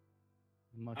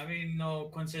 Much. I mean, no,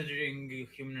 considering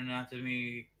human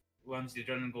anatomy, once the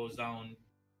adrenaline goes down,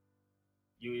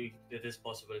 it is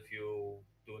possible if you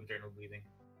do internal bleeding.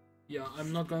 Yeah,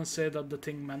 I'm not gonna say that the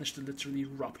thing managed to literally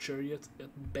rupture yet.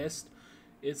 At best,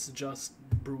 it's just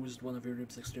bruised one of your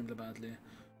ribs extremely badly.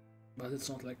 But it's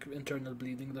not like internal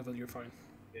bleeding level, you're fine.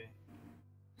 Okay.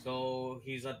 So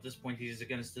he's at this point, he's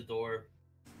against the door,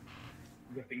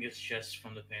 ripping his chest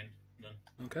from the pain. Then.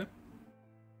 Okay.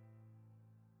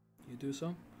 You do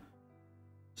so.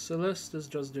 Celeste is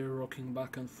just there rocking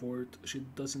back and forth. She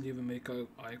doesn't even make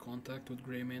eye contact with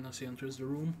Greymane as he enters the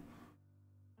room.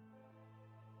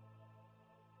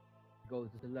 Go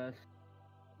to Celeste.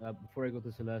 Before I go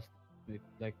to Celeste,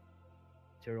 like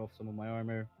tear off some of my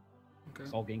armor. Okay.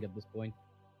 Sogging at this point.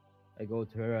 I go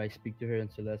to her. I speak to her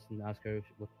and Celeste and ask her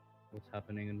what's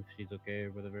happening and if she's okay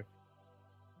or whatever.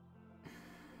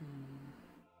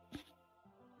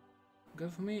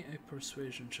 Give me a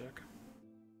persuasion check.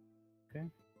 Okay.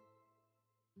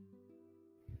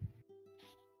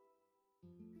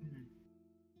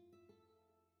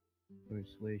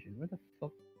 Persuasion. Where the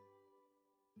fuck?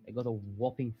 I got a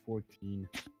whopping 14.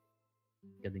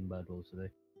 Getting bad rolls today.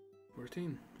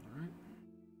 14, alright.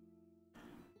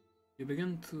 You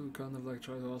begin to kind of like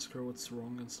try to ask her what's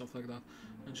wrong and stuff like that,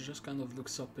 and she just kind of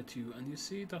looks up at you, and you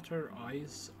see that her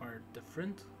eyes are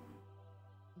different.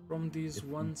 From these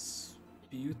once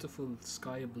beautiful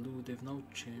sky blue, they've now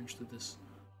changed to this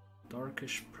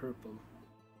darkish purple.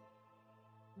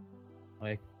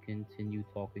 I continue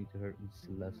talking to her and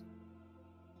Celeste,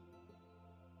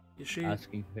 Is she...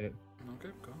 asking her, Okay,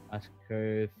 go. ask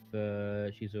her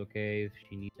if she's okay, if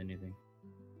she needs anything.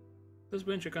 At this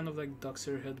point, she kind of like ducks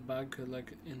her head back,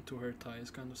 like into her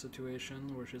thighs, kind of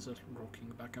situation, where she's just rocking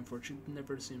back and forth. She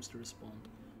never seems to respond.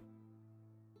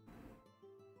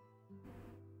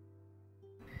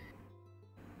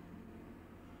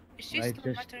 Is she I still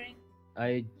just- muttering?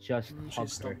 I just hug She's her.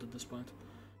 stopped at this point.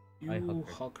 You I hug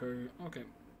her. hug her. Okay.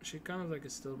 She kind of like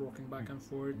is still rocking back and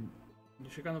forth.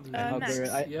 She kind of I hug leans.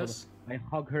 her. Yes. I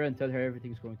hug her and tell her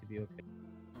everything's going to be okay.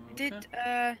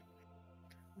 Okay.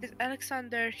 Did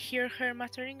Alexander hear her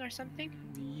muttering or something?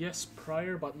 Yes,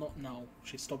 prior, but not now.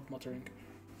 She stopped muttering.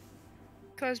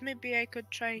 Because maybe I could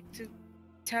try to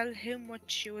tell him what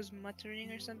she was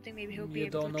muttering or something. Maybe he'll be You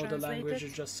able don't to know the translate language.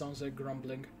 it. It just sounds like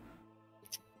grumbling.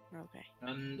 Okay.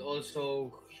 And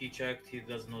also, he checked, he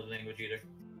doesn't know the language either.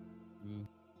 Mm.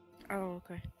 Oh,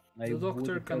 okay. I The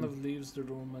doctor would kind tell- of leaves the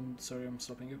room and sorry, I'm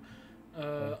stopping you.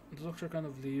 The doctor kind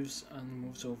of leaves and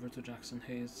moves over to Jackson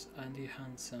Hayes, and he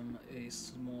hands him a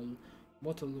small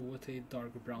bottle with a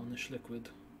dark brownish liquid.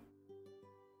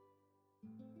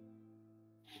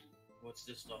 What's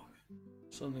this, doc?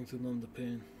 Something to numb the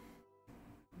pain.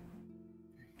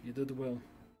 You did well.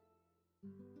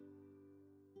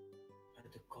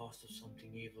 At the cost of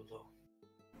something evil, though.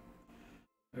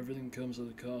 Everything comes at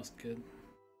a cost, kid.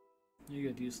 You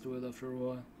get used to it after a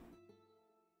while.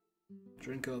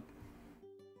 Drink up.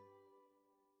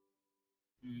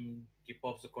 He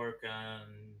pops the cork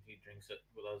and he drinks it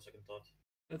without a second thought.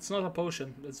 It's not a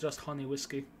potion, it's just honey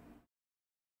whiskey.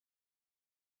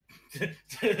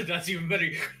 That's even better.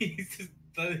 He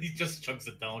just chugs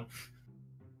it down.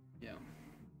 Yeah.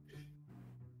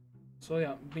 So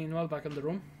yeah, meanwhile back in the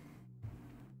room.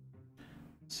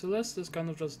 Celeste is kind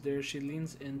of just there. She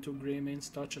leans into Greymane's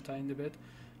touch a tiny bit,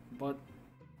 but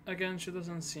again, she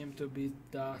doesn't seem to be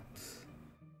that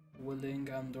willing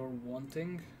and or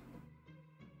wanting.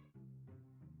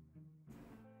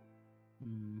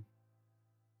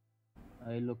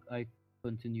 I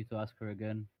continue to ask her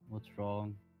again, what's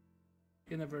wrong?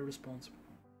 He never responds.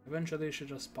 Eventually, she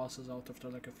just passes out after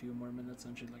like a few more minutes,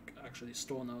 and she like actually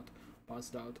stone out,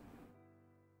 passed out.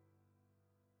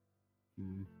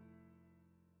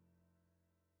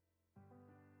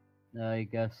 I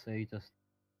guess I just.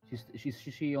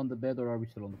 Is she on the bed or are we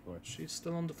still on the floor? She's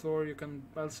still on the floor. You can.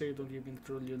 I'll say you don't even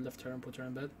through. You lift her and put her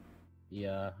in bed.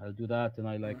 Yeah, I'll do that, and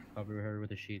I like Alright. cover her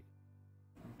with a sheet.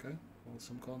 Okay.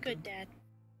 Wholesome content. Good dad.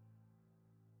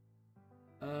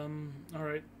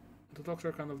 Alright. The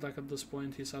doctor kind of like at this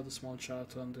point, he's had a small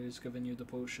chat and he's given you the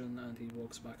potion and he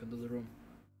walks back into the room.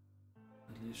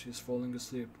 At least she's falling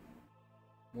asleep.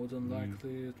 More than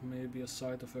likely it may be a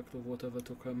side effect of whatever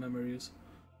took her memories.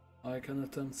 I can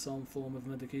attempt some form of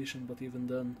medication, but even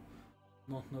then,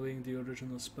 not knowing the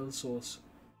original spell source,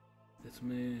 it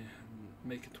may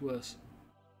make it worse.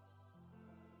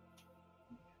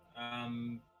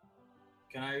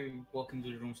 Can I walk into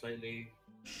the room slightly?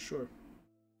 Sure.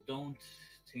 Don't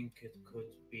think it could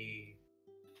be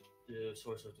the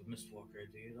source of the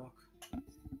Mistwalker, do you, Doc?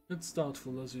 It's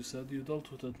doubtful, as you said. You dealt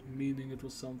with it, meaning it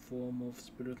was some form of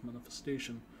spirit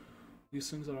manifestation. These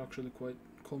things are actually quite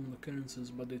common occurrences,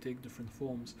 but they take different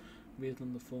forms, be it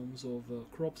in the forms of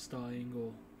crops dying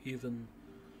or even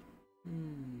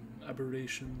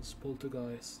aberrations,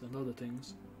 poltergeists, and other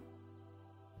things.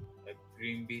 Like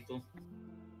green beetle?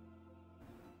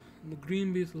 The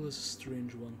green beetle is a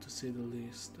strange one, to say the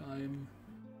least. I'm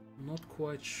not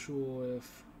quite sure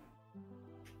if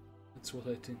it's what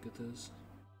I think it is.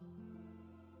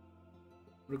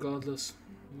 Regardless,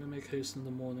 we make haste in the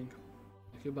morning.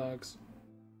 Pack your bags.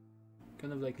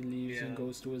 Kind of like leaves and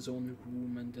goes to his own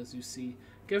room, and as you see,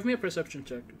 give me a perception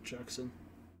check, Jackson.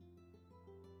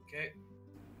 Okay.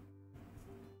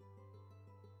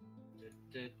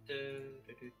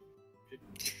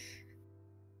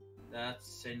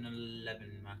 That's an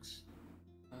 11, Max.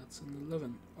 That's an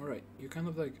 11. Alright, you kind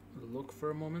of like look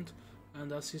for a moment,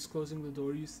 and as he's closing the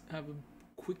door, you have a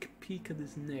quick peek at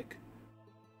his neck.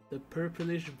 The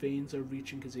purplish veins are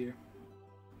reaching his ear.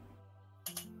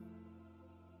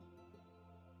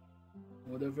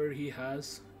 Whatever he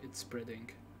has, it's spreading.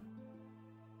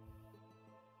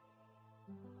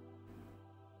 I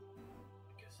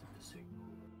guess it's the signal.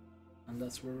 And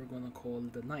that's where we're gonna call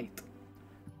the night.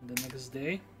 The next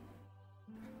day,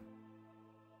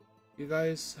 you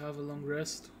guys have a long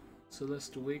rest.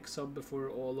 Celeste wakes up before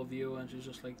all of you, and she's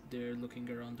just like there looking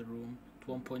around the room. At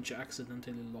one point, she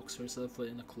accidentally locks herself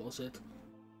in a closet.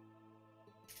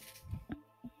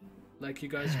 Like, you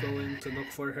guys go in to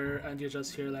look for her, and you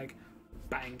just hear like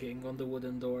banging on the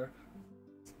wooden door.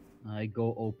 I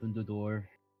go open the door.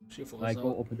 She falls I out.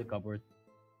 go open the cupboard.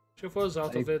 She falls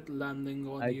out of it, landing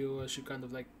on you as she kind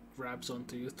of like grabs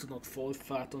onto you to not fall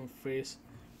flat on face.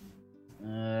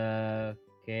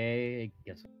 Okay, I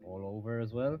guess all over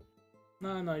as well.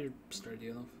 No, you're sturdy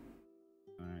enough.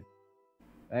 Alright.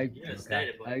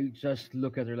 Yeah, I just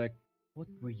look at her like, what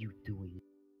were you doing,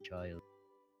 child?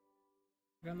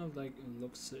 Kind of like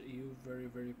looks at you very,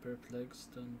 very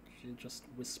perplexed, and she just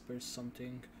whispers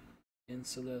something in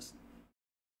Celeste.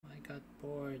 I got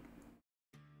bored.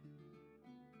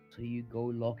 So you go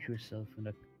lock yourself in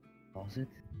a closet?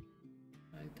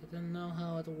 I didn't know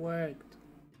how it worked.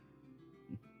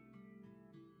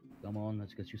 Come on,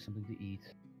 let's get you something to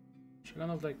eat. She kind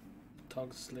of like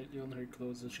tugs slightly on her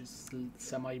clothes as she's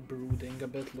semi-brooding a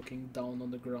bit, looking down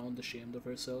on the ground, ashamed of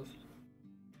herself.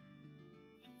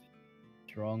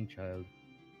 Strong child.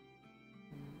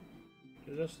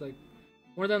 You're just like,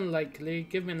 more than likely,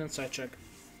 give me an insight check.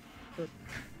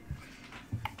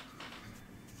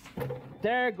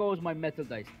 There goes my metal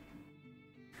dice.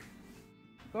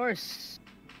 Of course.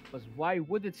 Because why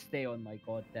would it stay on my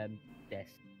goddamn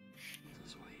desk?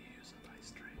 This is why you use a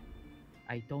dice tray.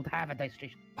 I don't have a dice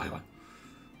tray. Buy one.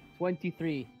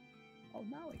 23. Oh,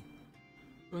 now I...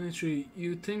 23.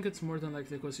 You think it's more than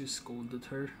likely because you scolded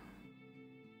her.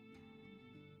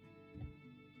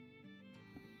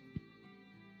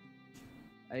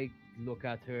 I look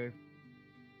at her.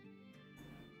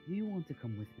 Do you want to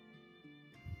come with me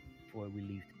before we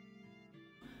leave?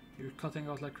 You're cutting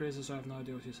out like crazy, so I have no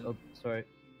idea what you said. Oh, sorry.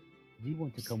 Do you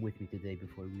want to come with me today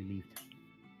before we leave?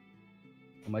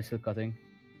 Am I still cutting?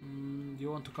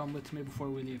 You want to come with me before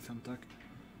we leave, Femtech?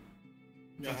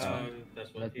 That's Uh, fine.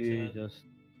 that's what Let he me said. just.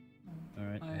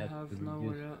 Alright, I have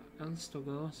nowhere else to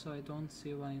go, so I don't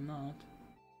see why not.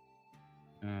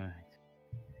 Alright.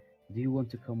 Do you want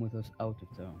to come with us out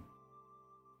of town?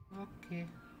 Okay.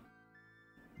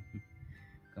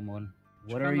 Come on.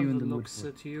 She What are kind you of in the mood looks for?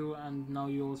 at you, and now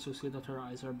you also see that her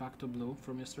eyes are back to blue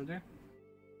from yesterday.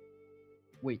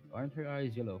 Wait, aren't her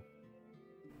eyes yellow?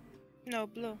 No,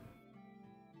 blue.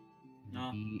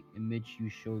 No. The image you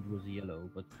showed was yellow,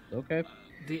 but okay.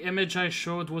 The image I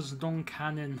showed was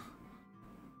non-canon.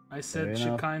 I said Fair she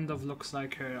enough. kind of looks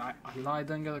like her. I lied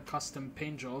and got a custom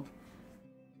paint job.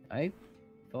 I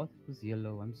thought it was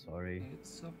yellow. I'm sorry.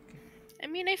 It's okay. I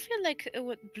mean, I feel like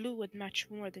blue would match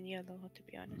more than yellow, to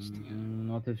be honest.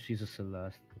 Not if she's a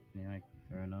Celeste. Yeah,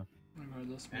 fair enough.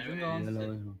 Regardless, moving Anyways, on.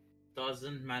 Yellow it is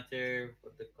doesn't matter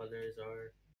what the colors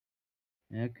are.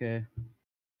 okay.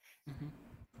 Mhm.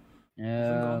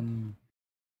 Um,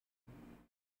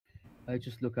 I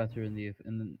just look at her and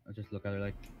then I just look at her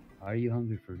like, "Are you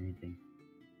hungry for anything?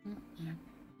 Mhm.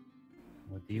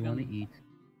 What do you want to can- eat?"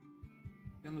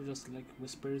 Kind of just like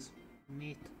whispers,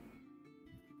 meat.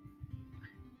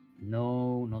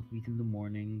 No, not meat in the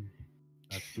morning.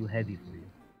 That's too heavy for you.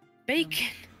 Bacon!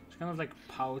 She kind of like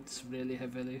pouts really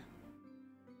heavily.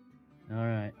 All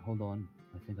right, hold on.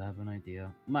 I think I have an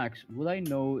idea. Max, would I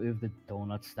know if the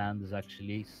donut stand is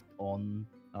actually on?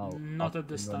 Oh, Not up at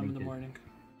this and time in running the to- morning.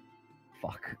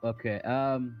 Fuck. Okay.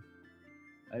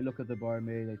 I look at the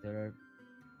barmaid. I tell her,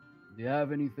 "Do you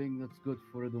have anything that's good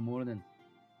for the morning?"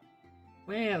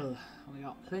 Well, we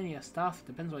got plenty of stuff.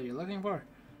 Depends what you're looking for.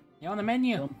 You on the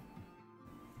menu?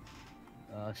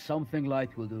 Something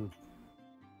light will do.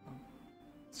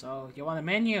 So you want a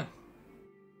menu?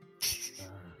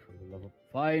 For the love of...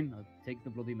 Fine, I'll take the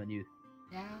bloody menu.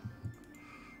 Yeah.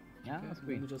 Yeah, Okay, that's let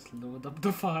me great. just load up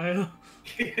the file.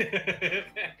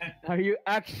 Are you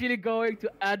actually going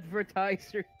to advertise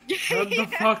her? Shut the Yeah,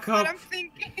 fuck that's what up. I'm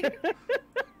thinking.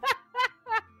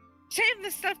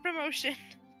 Shameless self-promotion.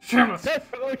 Shameless.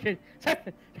 Self-promotion!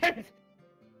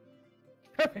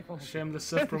 Shameless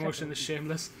self-promotion is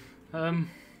shameless.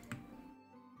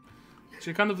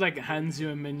 She kind of like hands you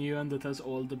a menu and it has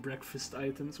all the breakfast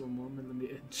items. One moment, let me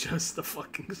adjust the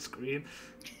fucking screen.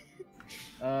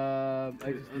 I I'll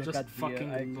just look just at the,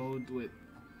 fucking I- load with.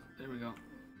 There we go.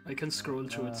 I can scroll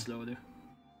through it slowly.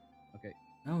 Okay.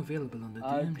 Now available on the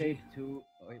I'll DMG. take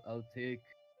I'll take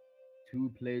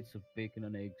 2 plates of bacon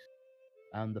and eggs,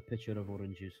 and a pitcher of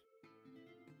orange juice.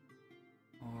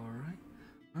 Alright.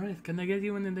 Alright, can I get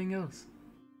you anything else?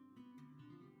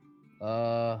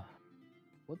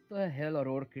 What the hell are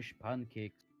orcish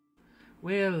pancakes?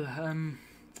 Well,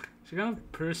 she kind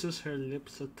of purses her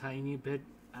lips a tiny bit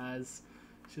as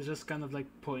she's just kind of like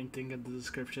pointing at the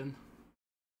description.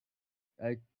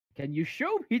 Can you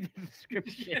show me the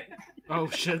description? Oh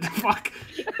shit, fuck.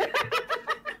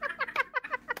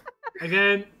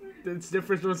 Again, it's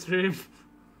different on stream.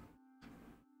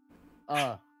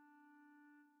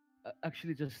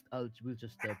 Actually, we'll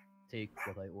just take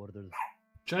what I ordered.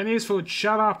 Chinese food,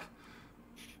 shut up!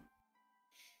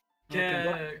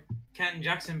 Okay. Can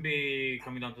Jackson be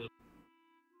coming down to the...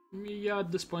 Yeah,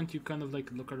 at this point you kind of like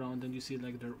look around and you see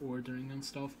like they're ordering and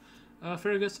stuff.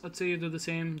 Fergus, I'd say you do the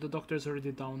same. The doctor's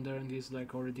already down there and he's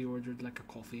like already ordered like a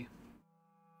coffee.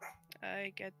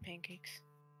 I get pancakes.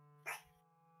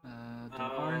 There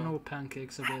are no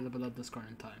pancakes available at this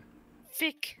current time.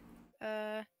 Vic.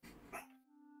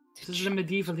 This is the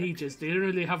medieval ages. They didn't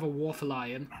really have a waffle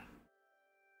iron.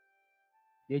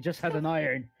 They just had an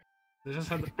iron. They just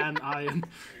had an iron.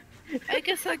 I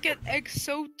guess I'll get egg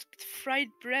soaked fried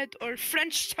bread or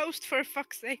French toast for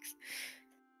fuck's sakes.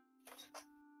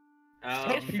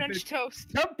 Get French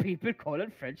toast. Some people call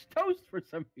it French toast for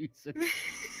some reason.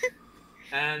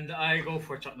 And I go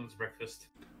for Tottenham's breakfast.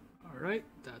 Alright,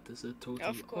 that is a total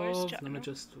Of course, of... Let Chapman. me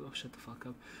just... Oh, shut the fuck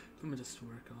up. Let me just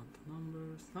work on the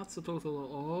numbers. That's a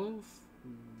total of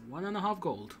 1.5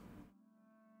 gold.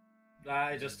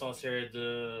 I just toss her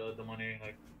the money,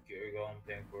 like, here you go, I'm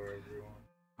paying for everyone.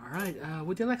 Alright,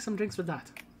 would you like some drinks with that?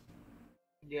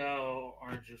 Yeah,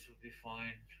 orange juice would be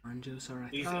fine. Orange juice,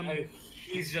 alright.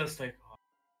 He's just like,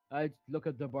 I look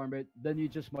at the barmaid. Then you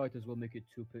just might as well make it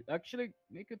 2 Actually,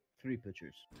 make it 3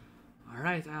 pitchers.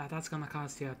 Alright, that's gonna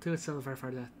cost you 2 silver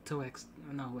for the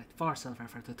 4 silver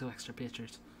for the 2 extra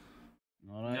pitchers.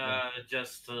 Alright.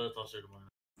 just toss her the money.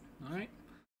 Alright.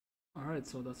 Alright,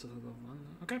 so that's a total of 1.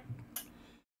 Okay.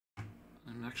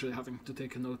 I'm actually having to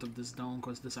take a note of this down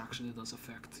because this actually does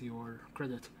affect your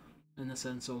credit in the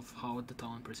sense of how the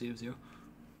town perceives you.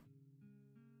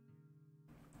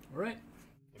 Alright.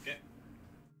 Okay.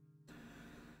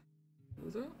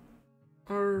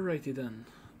 Alrighty then.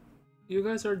 You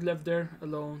guys are left there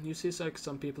alone. You see like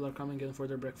some people are coming in for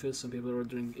their breakfast, some people are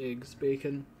ordering eggs,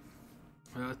 bacon,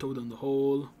 toad on the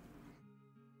hole.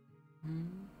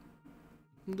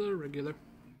 The regular.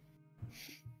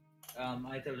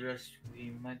 I tell the rest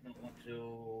we might not want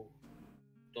to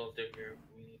doctor here.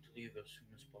 We need to leave as soon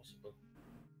as possible.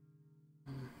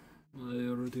 I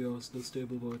already asked the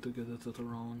stable boy to get it at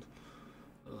around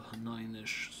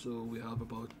 9ish, so we have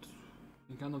about...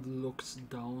 He kind of looks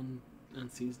down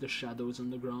and sees the shadows on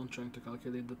the ground, trying to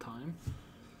calculate the time.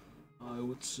 I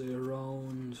would say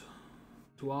around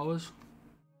 2 hours.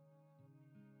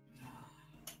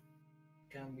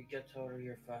 Can we get out of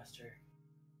here faster?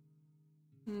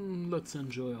 Let's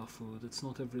enjoy our food. It's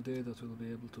not every day that we'll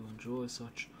be able to enjoy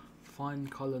such fine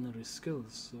culinary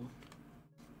skills, so...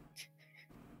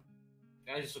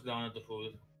 I just look down at the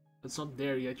food. It's not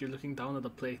there yet, you're looking down at the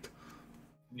plate.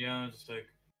 Yeah, it's like...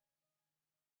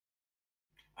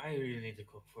 I really need to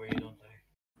cook for you, don't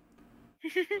I?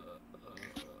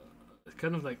 It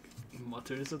kind of like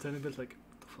mutters a tiny bit like,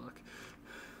 what the fuck?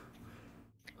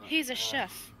 He's a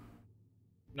chef.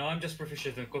 No, I'm just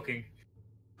proficient in cooking.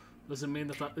 Doesn't mean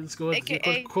that it's good. You AKA,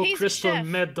 could cook he's a crystal chef.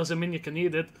 meth, doesn't mean you can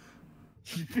eat it.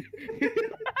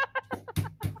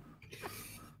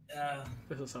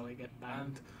 This is how I get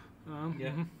banned.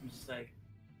 Yeah, Mhm. I'm just like,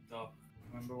 Doc,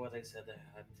 remember what I said I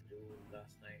had to do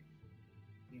last night?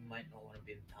 You might not want to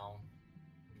be in town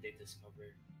when they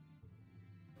discover.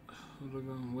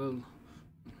 Well,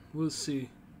 we'll see.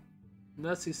 And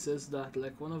as he says that,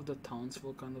 like one of the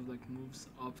townsfolk kind of like moves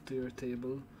up to your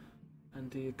table,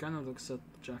 and he kind of looks at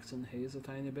Jackson Hayes a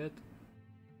tiny bit.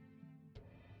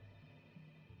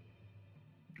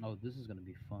 Oh, this is gonna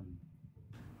be fun.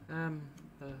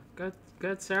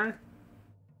 Good sir.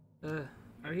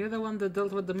 Are you the one that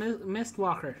dealt with the mist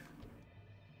walker?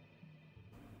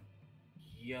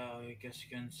 Yeah, I guess you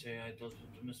can say I dealt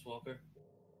with Miss Walker.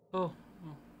 Oh,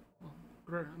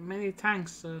 many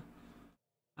thanks.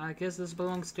 I guess this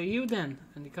belongs to you then.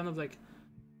 And he kind of like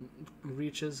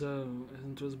reaches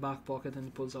into his back pocket and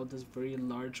he pulls out this very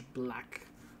large black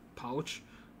pouch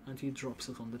and he drops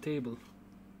it on the table.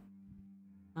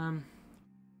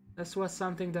 This was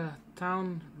something the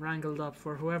town wrangled up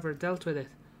for whoever dealt with it.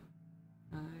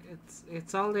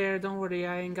 It's all there, don't worry,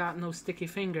 I ain't got no sticky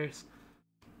fingers.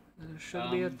 There should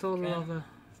be a total of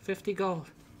 50 gold.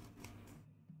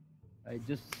 I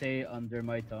just say under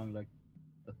my tongue like,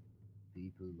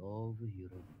 people love a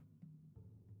hero.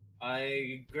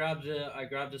 I grab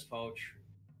this pouch,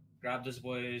 grab this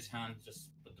boy's hand, just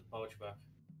put the pouch back.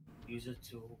 Use it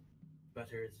to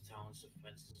better the town's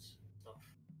defenses and stuff.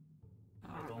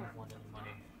 I don't want any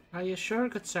money. Are you sure,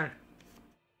 good sir?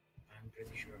 I'm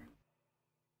pretty sure.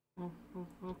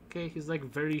 Okay, he's like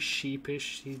very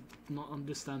sheepish. He's not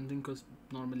understanding because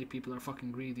normally people are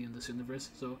fucking greedy in this universe.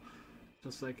 So,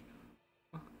 just like,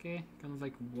 okay, kind of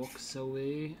like walks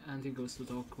away and he goes to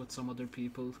talk with some other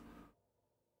people.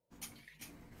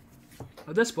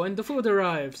 At this point, the food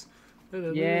arrives.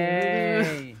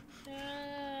 Yay!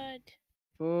 Good.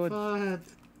 Food.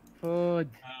 Food.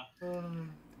 Food.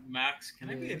 Max, can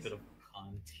I be a Yes. bit of a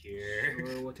cunt here?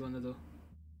 Or what do you want to do?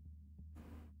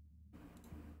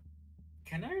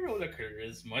 Can I roll a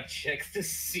charisma check to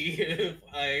see if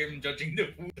I am judging the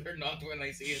food or not when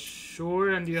I see it? Sure,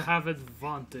 and you have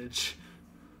advantage.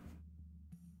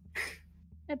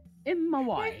 In my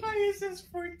My way. highest is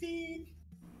 14.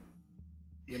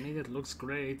 You mean it looks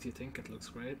great? You think it looks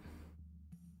great?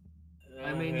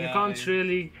 I mean, you yeah, can't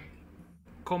really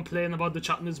complain about the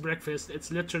chutney's breakfast.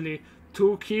 It's literally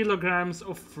 2 kilograms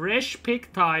of fresh pig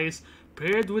thighs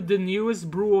paired with the newest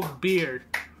brew of beer.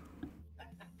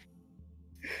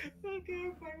 Okay,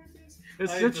 I'm fine with this.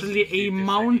 It's I literally just a keep this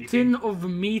mountain anything. of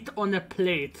meat on a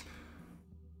plate.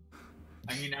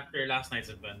 I mean, after last night's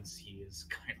events, he is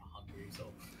kind of hungry,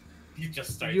 so he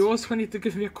just starts. You also need to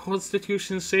give me a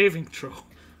constitution saving throw.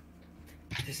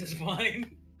 This is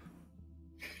fine.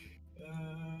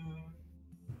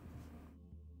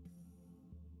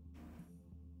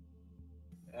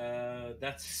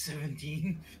 That's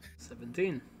 17.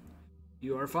 17.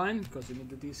 You are fine, because you know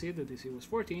the DC was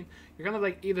 14. You kind of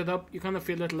like eat it up, you kind of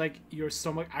feel it like your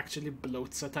stomach actually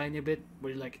bloats a tiny bit,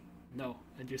 where you're like, no,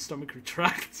 and your stomach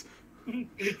retracts.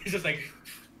 It's just like,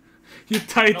 You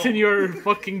tighten No. your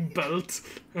fucking belt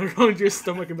around your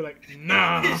stomach and be like,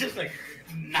 nah! it's just like,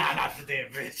 nah, not today,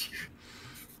 bitch.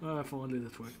 Oh, if only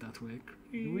that worked that way.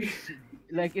 Do we,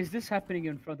 like, is this happening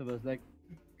in front of us? Like,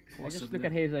 I just look Possibly.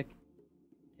 at Hayes like,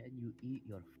 can you eat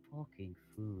your fucking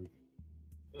food?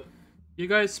 You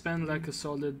guys spend like a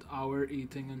solid hour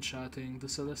eating and chatting. The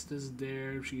Celeste is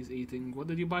there, she's eating. What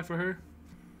did you buy for her?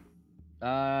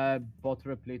 Bought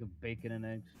her a plate of bacon and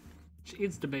eggs. She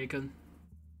eats the bacon.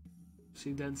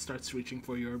 She then starts reaching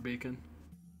for your bacon.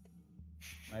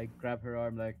 I grab her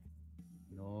arm like,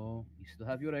 no, you still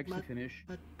have your eggs to finish.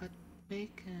 But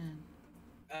bacon.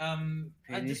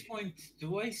 At this Finish. point,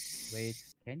 do I Wait,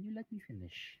 can you let me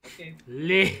finish? Okay.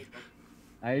 Le.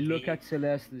 I look at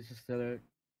Celeste and just tell her,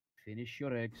 finish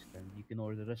your eggs and you can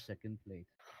order a second plate.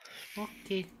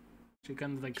 Okay. She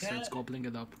kind of like starts Can- gobbling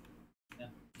it up. Yeah.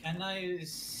 Can I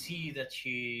see that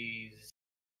she's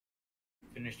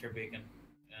finished her bacon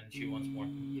and she wants more?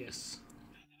 Yes.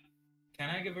 Can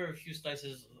I give her a few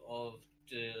slices of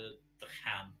the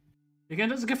ham? You can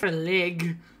just give her a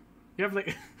leg. You have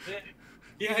like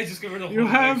Yeah, I just give her the whole you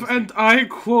have, leg. and I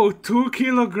quote, 2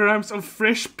 kilograms of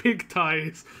fresh pig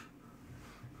thighs.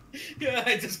 Yeah,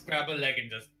 I just grab a leg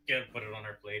and just put it on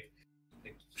her plate.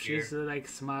 Like, here. She's like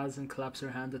smiles and claps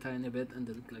her hand a tiny bit and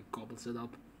then like gobbles it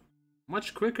up.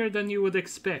 Much quicker than you would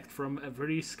expect from a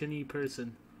very skinny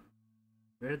person.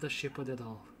 Where does she put it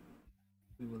all?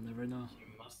 We will never know. She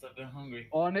must have been hungry.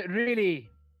 On it, really?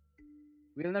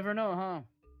 We'll never know, huh?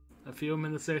 A few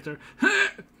minutes later,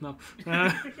 no.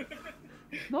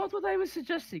 Not what I was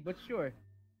suggesting, but sure.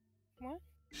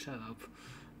 Shut up.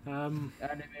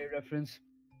 Anime reference.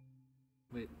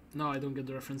 Wait. No, I don't get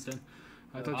the reference then.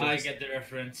 I thought I get the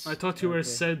reference. I thought you were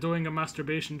Okay. doing a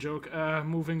masturbation joke.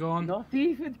 Moving on. Not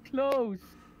even close.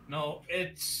 No,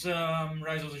 it's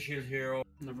Rise of the Shield Hero.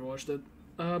 Never watched it.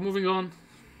 Moving on.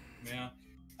 Yeah.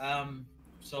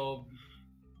 So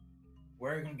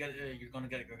where are you gonna get you're gonna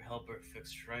get your helper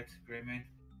fixed, right, Greymane?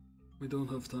 We don't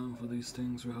have time for these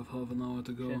things. We have half an hour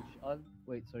to go.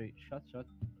 Wait, sorry. Shut.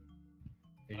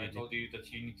 I told you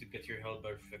that you need to get your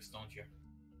helper fixed, don't you?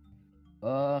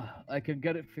 I can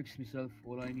get it fixed myself.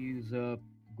 All I need is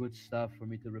good stuff for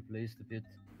me to replace the bit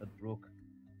that broke.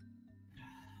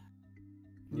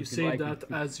 You We can- say I can that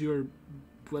fix- as your,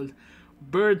 well,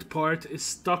 bird part is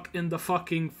stuck in the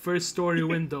fucking first story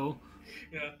window.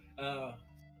 Yeah.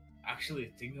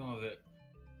 Actually, thinking of it,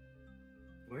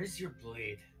 where's your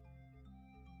blade?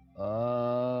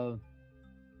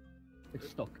 It's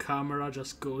stuck. Camera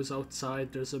just goes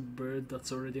outside. There's a bird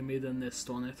that's already made a nest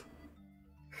on it.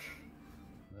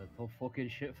 Tough fucking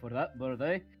shit for that bird,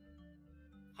 eh?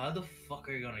 How the fuck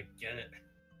are you gonna get it?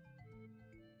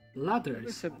 Ladders.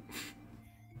 Listen,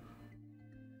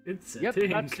 It's a yep, thing.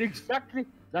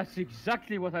 that's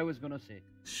exactly what I was gonna say.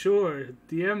 Sure,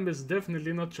 DM is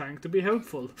definitely not trying to be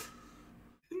helpful.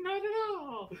 Not at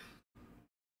all.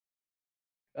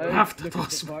 I have to look at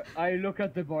toss- I look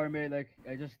at the barmaid like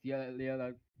I just yell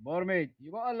like, barmaid,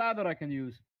 you got a ladder I can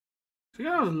use? She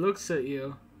kind of looks at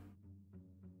you.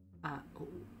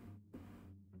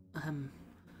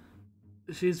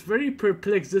 She's very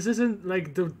perplexed. This isn't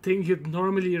like the thing you'd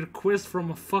normally request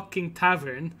from a fucking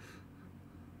tavern.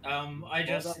 I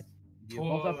just You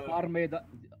got a barmaid.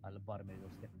 Barmaid.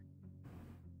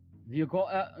 Do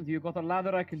you got a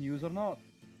ladder I can use or not?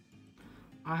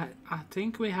 I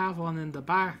think we have one in the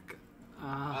back.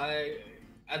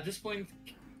 at this point,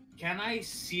 can I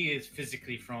see it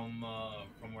physically from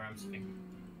where I'm sitting?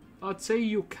 I'd say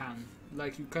you can.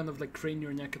 Like, you kind of like crane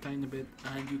your neck a tiny bit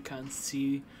and you can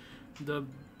see the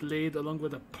blade along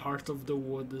with a part of the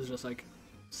wood is just like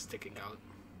sticking out.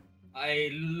 I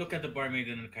look at the barmaid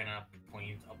and kind of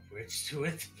point upwards to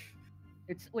it.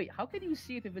 Wait, how can you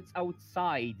see it if it's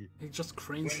outside? He just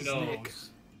cranes his neck. Windows.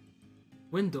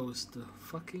 Windows, the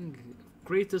fucking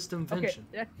greatest invention.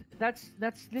 Okay, that's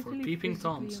literally peeping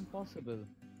physically toms. impossible.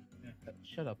 Yeah.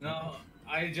 Shut up. No,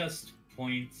 I just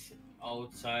point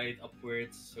outside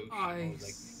upwards, so she I knows,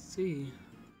 like. see.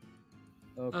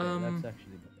 Okay, Um, that's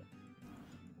actually better.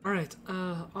 Alright,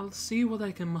 I'll see what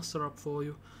I can muster up for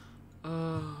you.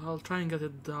 I'll try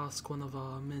and ask one of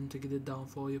our men to get it down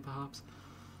for you, perhaps.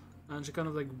 And she kind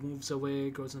of like moves away,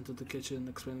 goes into the kitchen,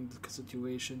 explaining the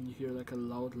situation. You hear like a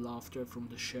loud laughter from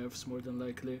the chefs, more than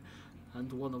likely.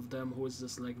 And one of them, who is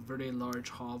this like very large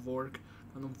half-orc,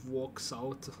 kind of walks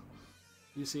out.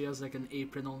 You see he has like an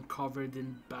apron on covered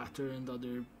in batter and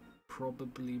other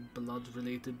probably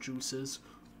blood-related juices.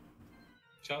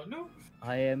 Shout no.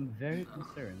 I am very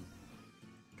concerned.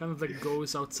 Kind of like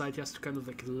goes outside, he has to kind of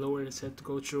like lower his head to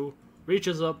go through,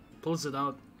 reaches up, pulls it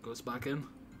out, goes back in.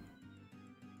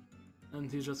 And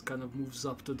he just kind of moves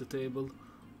up to the table.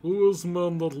 Who is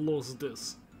man that lost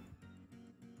this?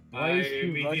 Why is he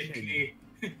immediately.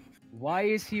 Why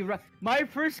is he My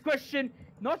first question,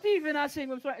 not even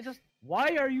asking, I'm sorry, just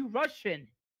why are you Russian?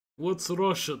 What's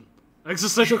Russian?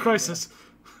 Existential crisis.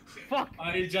 Fuck!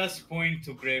 I just point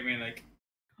to Grayman like,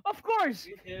 Of course!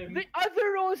 him. The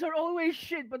other rolls are always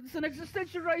shit, but it's an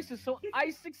existential crisis, so I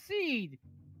succeed!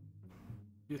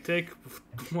 You take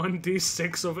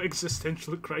 1d6 of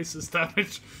existential crisis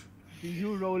damage. Do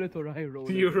you roll it or I roll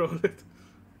it? You roll it.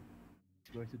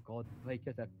 Swear to God, if I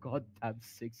get a goddamn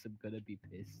 6, I'm gonna be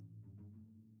pissed.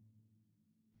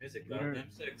 Is it goddamn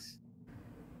 6?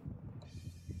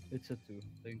 It's a 2,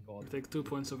 thank God. Take 2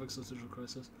 points of existential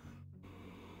crisis.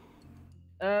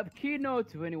 Keynote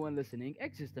to anyone listening,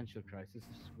 existential crisis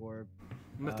is for...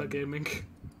 Metagaming.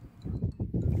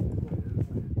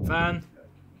 Fan.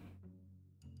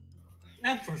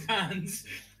 And for fans.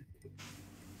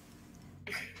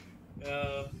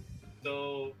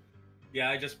 So yeah,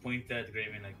 I just point at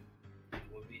Grayman like, it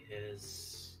will be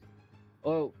his.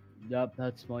 Oh, yep,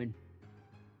 that's mine.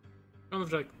 Kind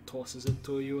of like tosses it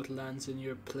to you, it lands in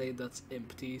your plate that's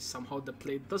empty. Somehow the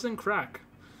plate doesn't crack.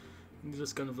 He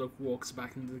just kind of like walks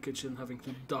back into the kitchen, having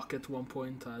to duck at one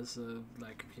point as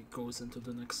like he goes into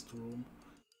the next room.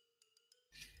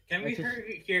 Can we I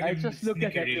just- hear him I just look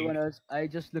at snickering? everyone else. I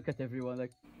just look at everyone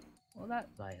like, well,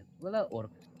 that orc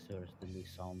certainly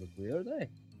sounded weird, eh?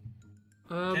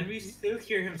 Can we still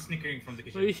hear him snickering from the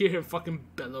kitchen? You hear him fucking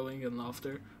bellowing in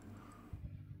laughter.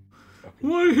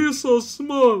 Why he's so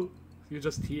small? You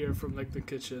just hear from like the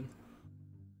kitchen.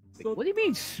 So, What do you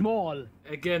mean small?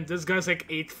 again, this guy's like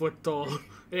 8 foot tall.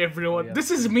 Everyone, Yeah.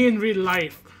 this is me in real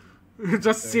life.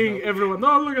 Just Fair seeing enough. everyone.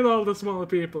 Oh, look at all the small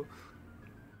people.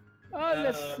 Oh,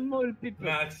 the small people.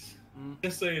 Matt,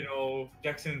 just so you know,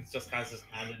 Jackson just has his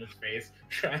hand in his face,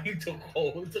 trying to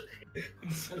hold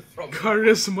himself from.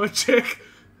 Charisma check.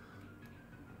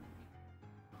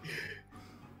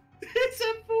 It's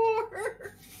a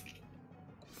 4.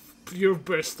 You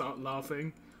burst out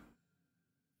laughing.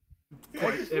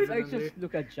 Quite I evidently. just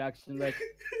look at Jackson like,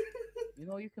 you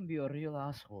know, you can be a real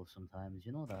asshole sometimes.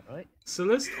 You know that, right?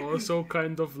 Celeste also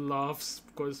kind of laughs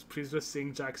because she's just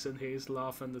seeing Jackson Hayes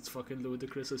laugh, and it's fucking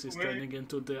ludicrous as he's Wait. turning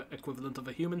into the equivalent of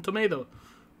a human tomato.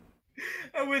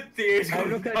 And with tears I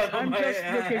coming look down at, on I'm my just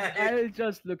looking. eye. I'll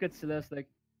just look at Celeste like,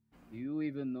 do you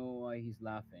even know why he's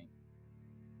laughing?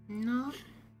 No,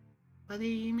 but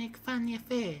you make funny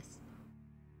face.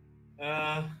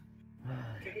 Can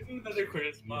we do another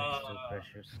charisma? You're so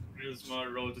precious.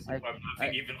 Charisma roll to see I- if I'm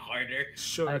laughing even harder.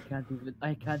 Sure. I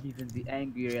can't even be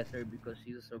angry at her because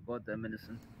she's so goddamn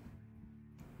innocent.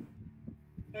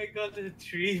 I got a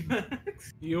 3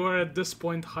 max. You are at this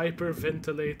point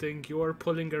hyperventilating. You are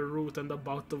pulling a root and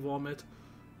about to vomit.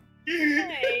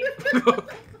 Hey.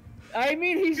 I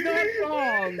mean, he's not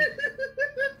wrong.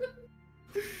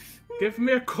 Give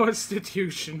me a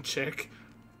constitution check.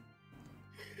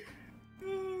 Give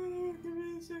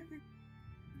me a second.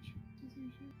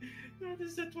 That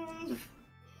is a 12.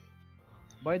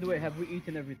 By the way, have we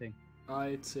eaten everything?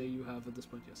 I'd say you have at this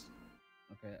point, yes.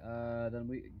 Okay. Then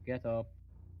we get up.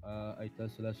 I tell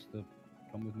Celeste to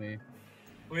come with me.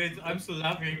 Wait, I'm still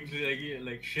laughing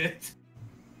like shit.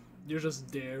 You're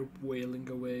just there, wailing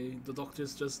away. The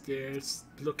doctor's just there,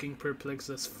 looking perplexed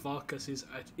as fuck as he's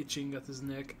itching at his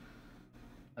neck.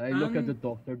 I look at the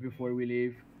doctor before we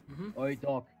leave. Mhm. Oi,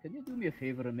 doc, can you do me a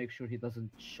favor and make sure he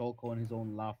doesn't choke on his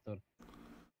own laughter?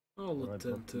 I'll Before I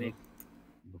attend to make-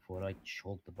 Before I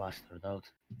choke the bastard out.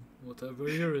 whatever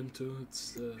you're into.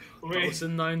 It's Wait.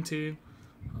 2019.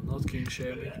 I'm not king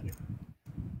shaming.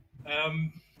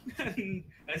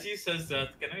 As he says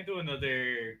that, can I do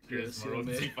another Yes, charisma you roll to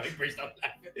may. see if I burst out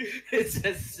laughing? It's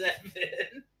a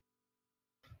 7.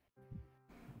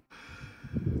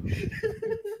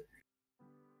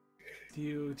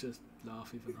 You just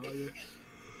laugh even harder.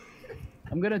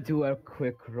 I'm gonna do a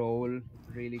quick roll,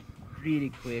 really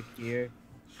quick here.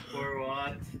 For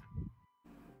what?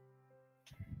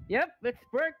 Yep, it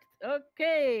worked.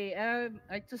 Okay,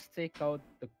 I just take out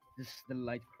the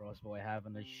light crossbow I have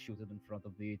and I shoot it in front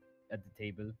of at the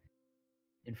table,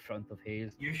 in front of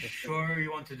Hayes. You Just like- sure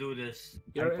you want to do this?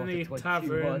 You're I got in a 21.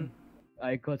 tavern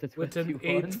I got it with an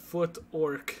 21. 8-foot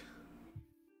orc.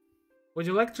 Would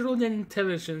you like to roll an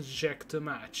intelligence check to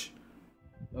match?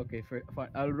 Okay, fine.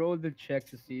 I'll roll the check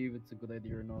to see if it's a good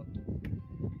idea or not.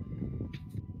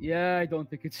 Yeah, I don't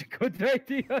think it's a good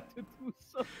idea to do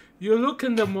so. You look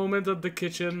in the moment at the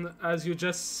kitchen as you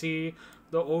just see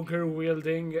the ogre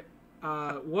wielding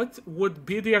what would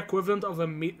be the equivalent of a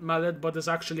meat mallet but is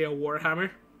actually a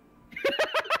warhammer.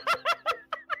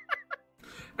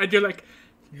 And you're like,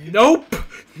 nope,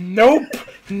 nope,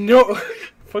 no.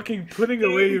 Fucking putting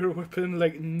away your weapon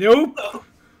like, nope.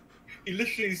 He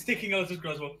literally is sticking out his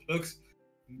crossbow. Looks.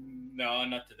 No,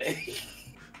 not today.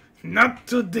 Not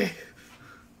today.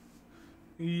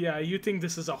 Yeah, you think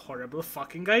this is a horrible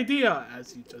fucking idea,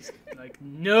 as you just, like,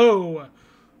 no!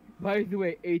 By the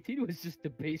way, 18 was just the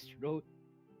base roll.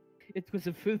 It was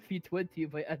a filthy 20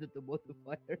 if I added the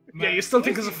modifier. Yeah, you still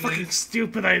think it's a fucking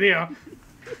stupid idea.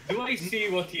 Do I see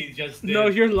what he just did? No,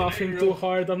 you're Can I laughing roll- too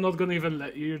hard. I'm not gonna even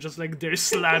let you. You're just like there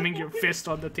slamming your fist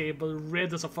on the table,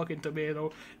 red as a fucking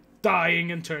tomato, dying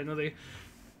internally.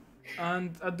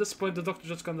 And at this point, the doctor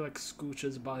just kind of like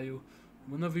scooches by you.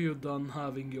 Whenever you're done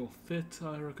having your fit,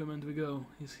 I recommend we go.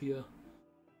 He's here.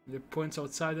 And he points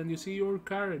outside, and you see your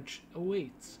carriage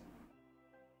awaits.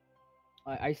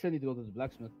 I still need to go to the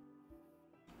blacksmith.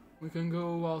 We can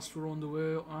go whilst we're on the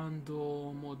way, and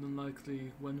more than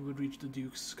likely, when we reach the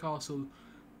Duke's castle,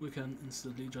 we can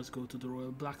instantly just go to the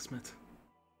royal blacksmith.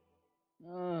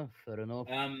 Fair enough.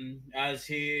 As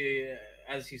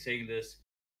he's saying this,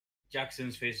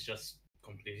 Jackson's face is just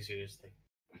completely serious. Like,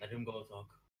 let him go talk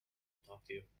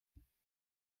to you.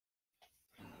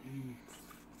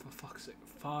 For fuck's sake,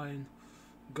 fine.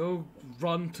 Go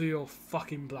run to your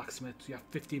fucking blacksmith. You have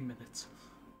 15 minutes.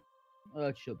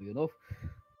 That should be enough.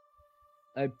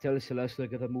 I tell Celeste I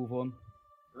gotta move on.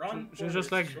 Run. She's just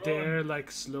Forrest, like run. there,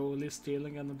 like slowly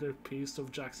stealing another piece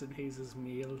of Jackson Hayes'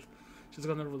 meal. She's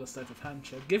gonna roll a sleight of hand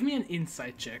check. Give me an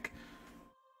insight check.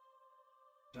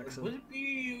 Jackson. Would it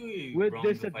be With wrong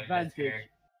if I let disadvantage. her-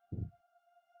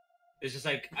 It's just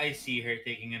like I see her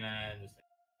taking in a. Just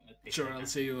like, take Sure, her I'll hand.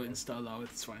 see you install out.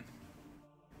 It's fine.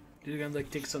 She again like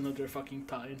takes another fucking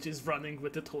tie and she's running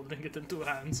with it, holding it in two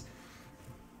hands.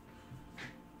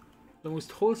 The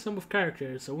most wholesome of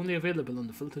characters, only available on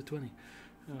the filter 20.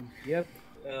 Yep.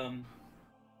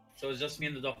 So it's just me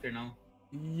and the doctor now.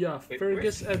 Yeah, Wait,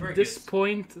 Fergus, where's at this Fergus?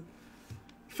 point...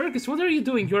 Fergus, what are you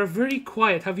doing? You are very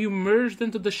quiet. Have you merged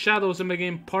into the shadows and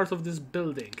became part of this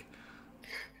building?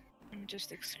 I'm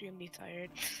just extremely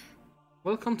tired.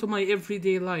 Welcome to my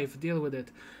everyday life. Deal with it.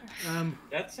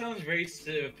 That sounds very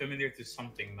familiar to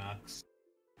something, Max.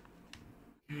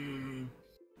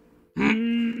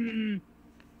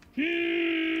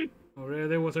 Oh,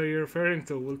 really? What are you referring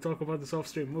to? We'll talk about this off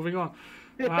stream. Moving on.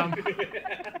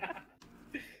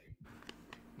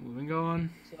 Moving on.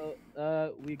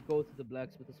 So, we go to the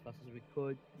blacksmith as fast as we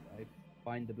could. I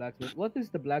find the blacksmith. What is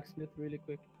the blacksmith, really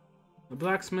quick? The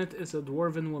blacksmith is a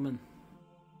dwarven woman.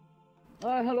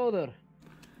 Hello there.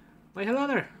 Why, hello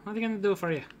there. What are you gonna do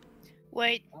for you?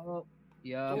 Wait,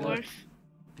 Yeah, dwarf,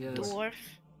 Yes. dwarf,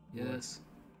 Yes.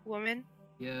 woman.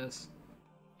 Yes.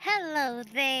 Hello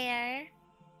there.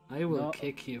 I will No.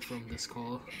 kick you from this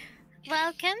call.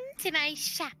 Welcome to my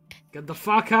shop. Get the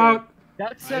fuck out!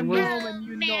 that's I a will- gnome and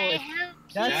you know May I it. help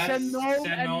That's you? a That's gnome a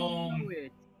and gnome. you know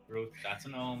it. Ruth, that's a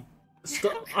gnome.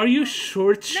 Stop. Are you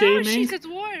short No, shaming? she's a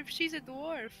dwarf. She's a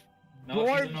dwarf. No, she's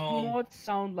Dwarves a do gnome. not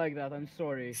sound like that, I'm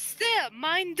sorry. Still,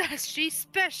 mine does. She's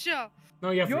special. No,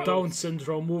 you have You're- Down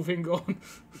syndrome. Moving on.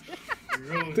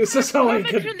 Ruth. This is how I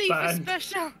Comic get relief is banned.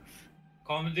 special.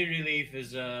 Comedy relief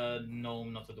is a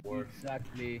gnome, not a dwarf.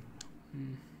 Exactly.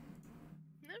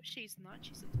 No, she's not.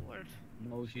 She's a dwarf.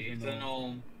 No, she's She's a a gnome.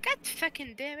 gnome. God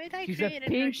fucking damn it! I She's a created her.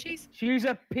 pink. She's She's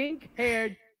a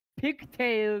pink-haired,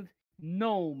 pig-tailed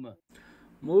gnome.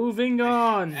 Moving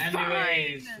on.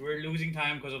 Anyways, Fine. we're losing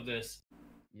time because of this.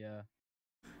 Yeah.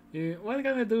 What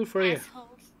can I do for you,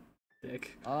 Assholes.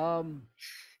 Dick?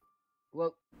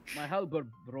 Well, my halberd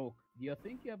broke. Do you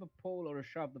think you have a pole or a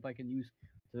shaft that I can use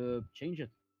to change it?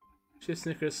 She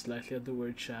snickers slightly at the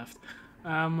word shaft.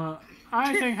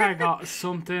 I think I got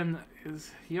something.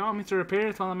 You want me to repair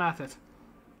it while I'm at it?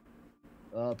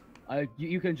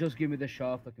 You can just give me the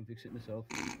shaft. I can fix it myself.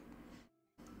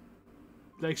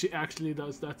 Like she actually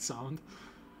does that sound.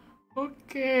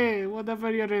 Okay,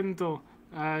 whatever you're into.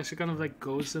 She kind of like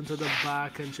goes into the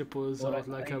back and she pulls Alright, out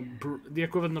like the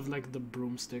equivalent of like the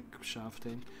broomstick shaft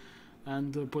thing,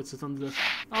 and puts it on the.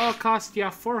 Oh, cost ya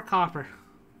 4 copper.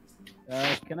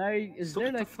 Can I? Is Stop, there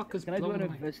what the like? fuck is Can I do an blowing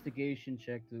my- investigation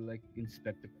check to like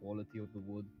inspect the quality of the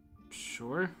wood?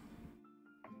 Sure.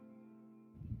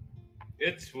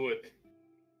 It's wood.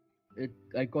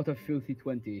 I got a filthy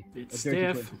 20. It's a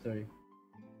dirty stiff. 20, sorry.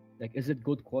 Like, is it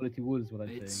good quality wood? Is what I'm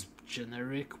It's saying.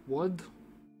 generic wood.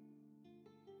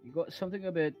 You got something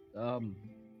a bit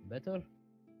better?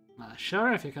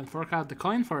 Sure, if you can fork out the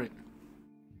coin for it.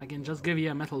 I can just give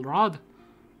you a metal rod.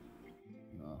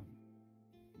 No.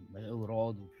 My little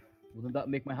rod. Wouldn't that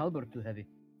make my halberd too heavy?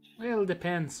 Well,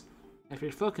 depends. If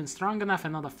you're fucking strong enough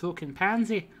and not a fucking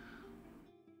pansy.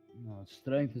 No,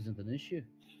 strength isn't an issue.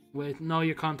 Wait, no,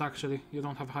 you can't actually. You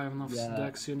don't have high enough Yeah.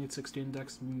 dex. You need 16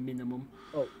 dex minimum.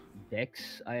 Oh,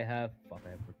 dex. I have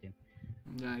 14.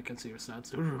 Yeah, I can see your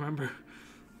stats. Do remember?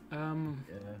 Yeah.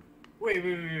 Wait,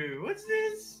 what's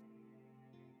this?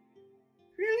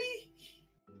 Really?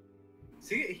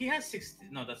 See, he has 60.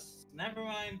 No, that's never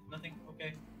mind. Nothing.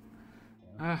 Okay.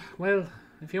 Well,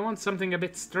 if you want something a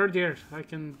bit sturdier, I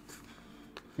can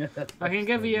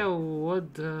give you a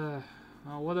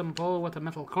wooden pole with a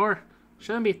metal core.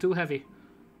 Shouldn't be too heavy.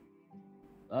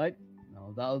 Right?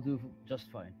 No, that'll do just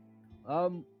fine.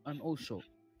 And also,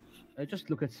 I just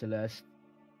look at Celeste.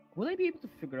 Will I be able to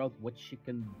figure out what she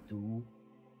can do?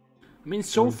 I mean,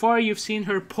 so far you've seen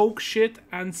her poke shit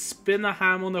and spin a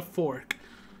ham on a fork.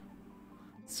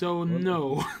 So Well,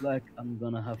 no. it's like I'm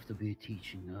gonna have to be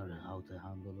teaching her how to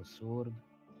handle a sword.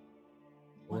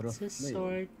 Or What's a his flail.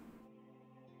 sword?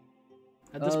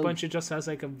 At this point, she just has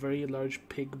like a very large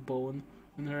pig bone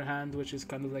in her hand, which is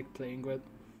kind of like playing with.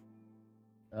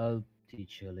 I'll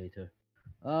teach you later.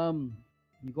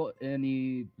 You got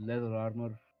any leather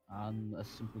armor and a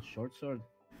simple short sword?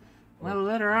 Well,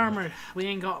 leather armor, we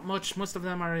ain't got much. Most of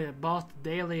them are bought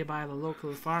daily by the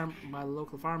local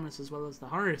farmers as well as the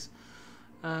hunters.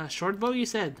 Short bow, you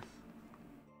said?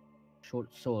 Short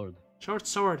sword. Short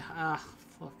sword.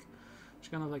 Fuck. She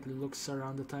kind of like looks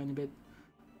around a tiny bit.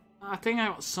 I think I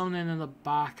got something in the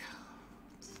back.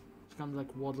 She kind of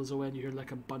like waddles away and you hear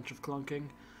like a bunch of clunking.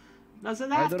 Does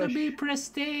it have to be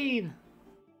pristine?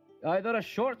 Either a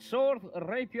short sword, a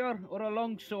rapier, or a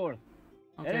long sword.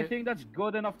 Okay. Anything that's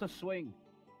good enough to swing.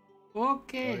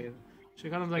 Okay. Sorry. She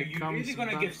kind of Are like you comes really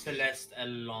gonna back. give Celeste a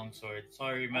long sword?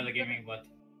 Sorry, Metagaming, but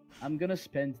I'm gonna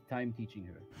spend time teaching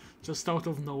her. Just out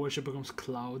of nowhere, she becomes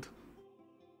Cloud.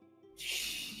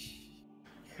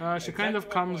 She kind of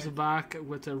comes back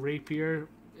with a rapier.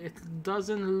 It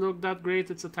doesn't look that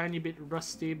great. It's a tiny bit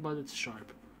rusty, but it's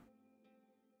sharp.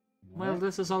 Well,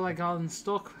 this is all I got in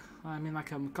stock. I mean, I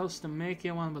can custom make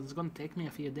you one, but it's gonna take me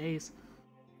a few days.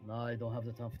 No, I don't have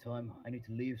the time. I need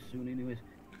to leave soon anyways.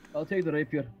 I'll take the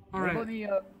rapier. Alright. Any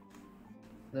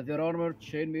leather armor,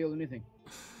 chainmail, anything?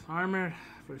 Armor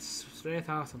for straight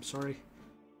out, I'm sorry.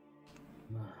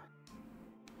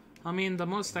 I mean, the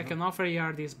most I can offer you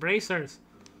are these bracers.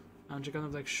 And she kind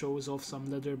of like shows off some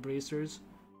leather bracers.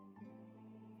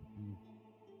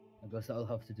 I guess I'll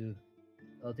have to do.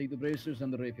 I'll take the bracers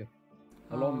and the rapier.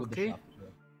 Along with the Okay. shaft as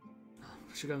well.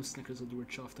 She kind of snickers at the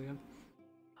word shaft again.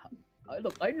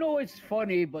 Look, I know it's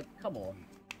funny, but come on.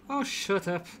 Oh, shut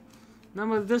up. No,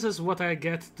 but this is what I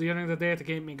get during the day to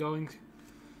keep me going.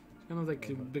 Kind of like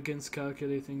begins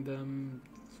calculating them.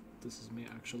 This is me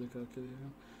actually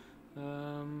calculating.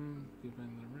 You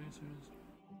bring the racers.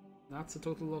 That's a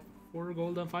total of 4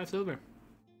 gold and 5 silver.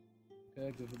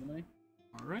 Okay, go for the money.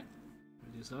 Alright,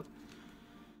 reduce that.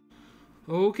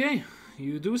 Okay,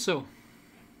 you do so.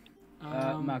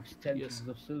 Max, 10 yes. pieces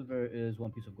of silver is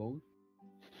 1 piece of gold.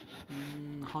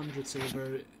 100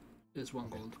 silver is 1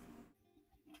 gold.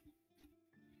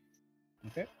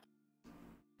 Okay.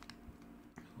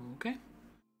 Okay.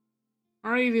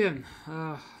 Alright then.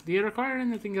 Do you require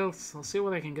anything else? I'll see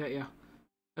what I can get you.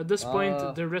 At this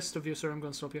point, the rest of you... Sorry, I'm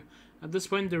going to stop you. At this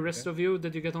point, the rest of you,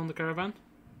 did you get on the caravan?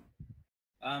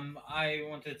 I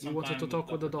wanted some You wanted to talk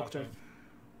with the doctor.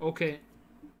 Okay.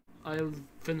 I'll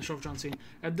finish off John's scene.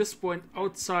 At this point,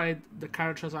 outside, the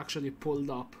carriage has actually pulled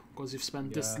up. Because you've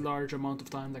spent this large amount of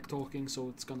time like talking, so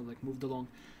it's kind of like moved along.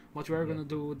 What we are going to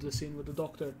do with the scene with the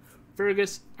doctor.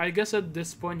 Fergus, I guess at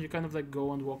this point, you kind of like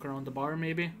go and walk around the bar,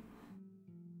 maybe?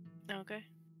 Okay.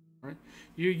 Right.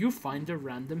 You find a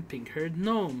random pink-haired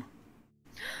gnome.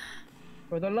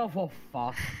 For the love of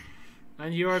fuck.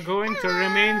 And you are going to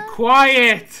remain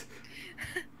quiet!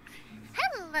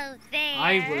 Hello there.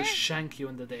 I will shank you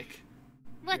in the dick.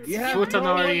 What's You You have Foot no on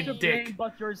one our to dick. blame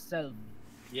but yourself.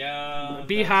 Yeah.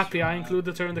 Be that's happy, I fine.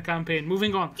 included her in the campaign.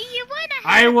 Moving on. Do you wanna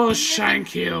I have will a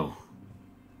shank you!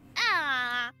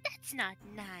 Ah, that's not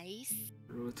nice.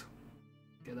 Rude.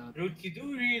 Get out. Ruth, you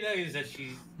do realize that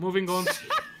she's. Moving on.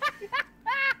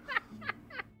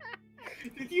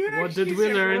 Did you What did actually we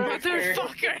say learn? worker?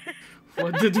 Motherfucker!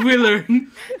 What did we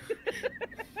learn?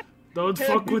 Don't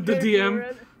fuck with the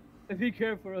DM. Be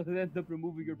careful or they'll end up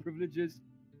removing your privileges.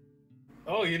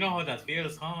 Oh, you know how that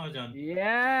feels, huh, John?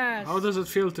 Yes! How does it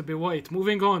feel to be white?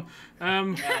 Moving on.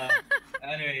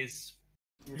 Anyways.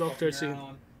 we're Doctor fucking scene.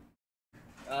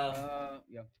 around.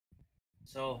 Yeah.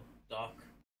 So, Doc.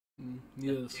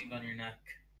 Yes. Thing on your neck.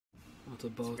 What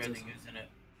about it? Spreading, isn't it?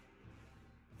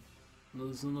 No,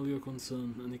 it's none of your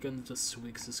concern. And he kind of just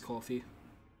swigs his coffee.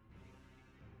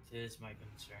 It is my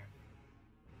concern.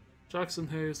 Jackson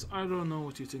Hayes, I don't know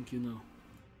what you think you know.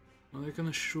 But I can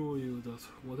assure you that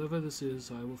whatever this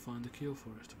is, I will find a cure for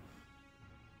it.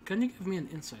 Can you give me an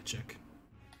insight check?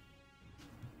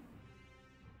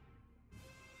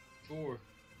 Sure.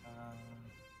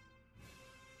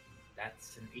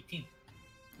 That's an 18.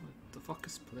 What the fuck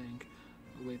is playing?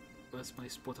 Wait, that's my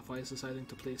Spotify is deciding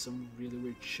to play some really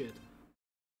weird shit.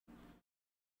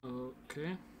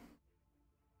 Okay.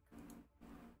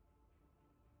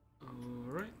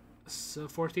 Alright. So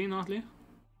 14, Otley?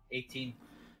 18.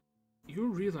 You're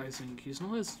realizing he's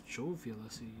not as jovial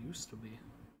as he used to be.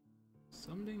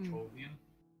 Something Jovial?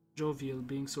 jovial,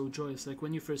 being so joyous. Like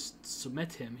when you first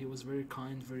met him, he was very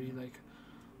kind, very like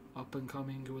up and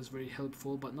coming, he was very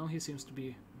helpful, but now he seems to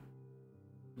be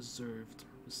reserved,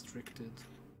 restricted.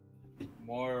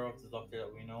 More of the doctor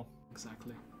that we know.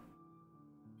 Exactly.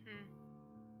 Hmm.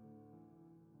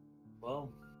 Well,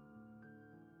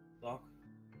 Doc,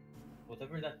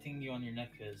 whatever that thingy on your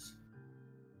neck is,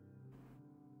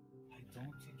 I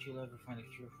don't think you'll ever find a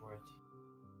cure for it.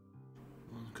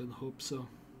 One can hope so.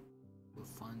 We'll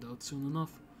find out soon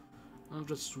enough. I'll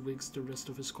just wigs the rest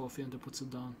of his coffee and he puts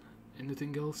it down.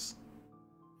 Anything else?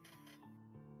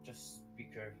 Just be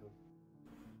careful.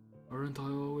 Aren't I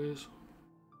always?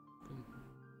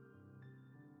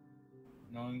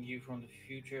 Knowing you from the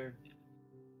future,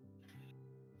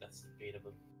 that's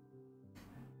debatable.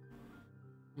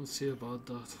 We'll see about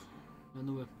that.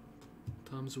 Anyway,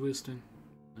 time's wasting.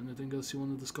 Anything else you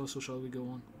want to discuss, or shall we go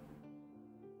on?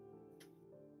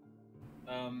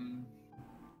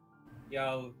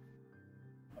 Yeah,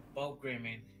 about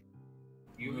Greymane.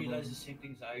 You What about realize him? the same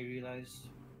things I realized?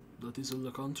 That he's a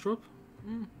lycanthrope?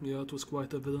 Yeah, it was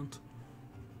quite evident.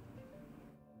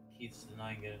 He's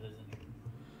denying it, isn't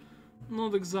he?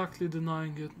 Not exactly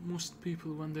denying it. Most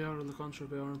people, when they are a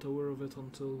lycanthrope, aren't aware of it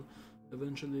until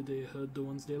eventually they hurt the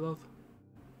ones they love.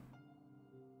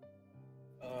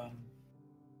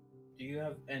 Do you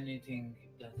have anything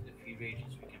that if he rages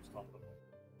we can stop him?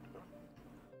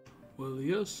 Well,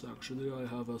 yes, actually, I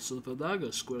have a silver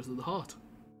dagger square to the heart.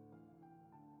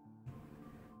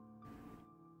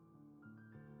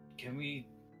 Can we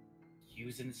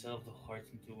use it instead of the heart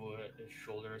into a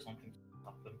shoulder or something to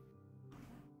stop him?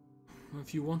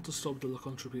 If you want to stop the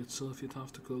lycanthropy itself, you'd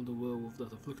have to kill the werewolf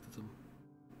that afflicted him.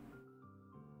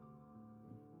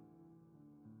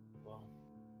 Well,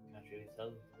 can't really tell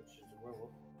which is the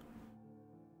werewolf.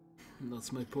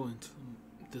 That's my point.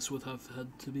 This would have had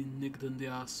to be nicked in the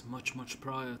ass much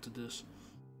prior to this.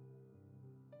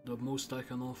 The most I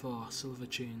can offer are silver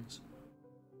chains.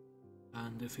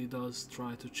 And if he does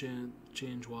try to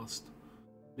change whilst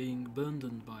being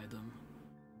burdened by them,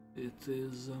 it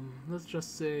is, let's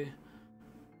just say,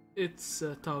 it's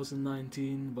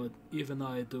 2019, but even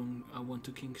I want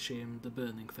to kink shame the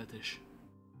burning fetish.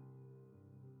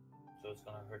 So it's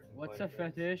gonna hurt him. What's quite a bit.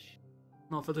 fetish?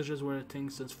 No, fetishes were a thing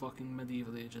since fucking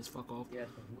medieval ages, fuck off. Yes,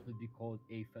 but what would be called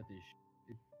a fetish?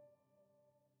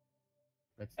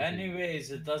 That's the thing.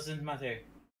 Anyways, it doesn't matter.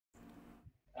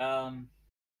 Well,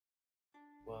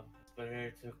 it's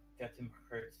better to get him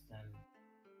hurt than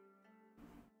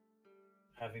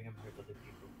having him hurt other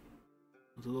people.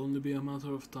 It'll only be a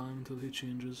matter of time until he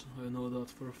changes, I know that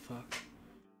for a fact.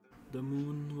 The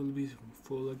moon will be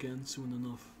full again soon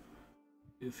enough.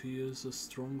 If he is a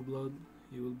strong blood,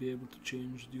 he will be able to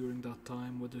change during that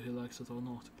time whether he likes it or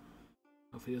not.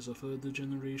 If he is a further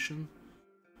generation,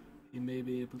 he may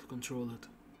be able to control it.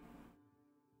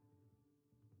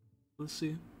 We'll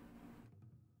see.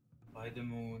 By the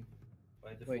moon,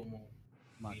 by the Wait, full moon,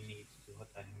 Max. we need to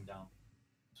tie him down.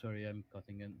 Sorry, I'm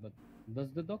cutting in, but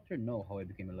does the doctor know how I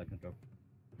became a lycanthrope?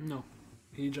 No,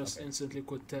 he just Okay. instantly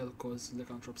could tell because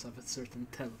lycanthropes have a certain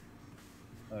tell.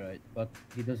 Alright, but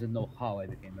he doesn't know how I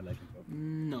became a lycanthrope.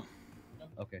 No,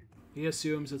 Okay, he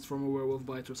assumes it's from a werewolf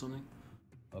bite or something.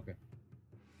 okay.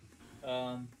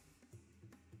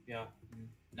 Yeah,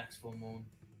 next full moon,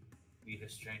 we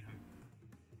restrain him.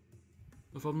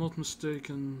 If I'm not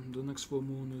mistaken, the next full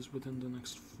moon is within the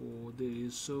next 4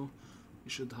 days, so we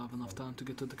should have enough time to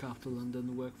get to the capital and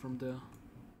then work from there.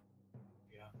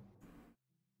 Yeah.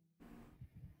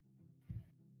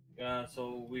 Yeah,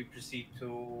 so we proceed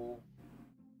to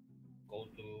go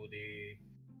to the.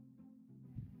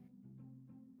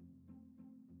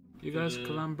 You To guys the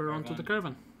clamber onto the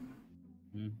caravan.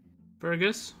 Hmm.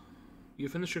 Fergus, you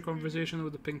finish your conversation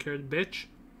with the pink-haired bitch.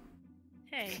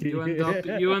 Hey.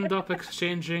 You end up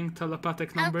exchanging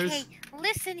telepathic numbers. Okay,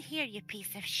 listen here, you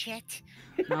piece of shit.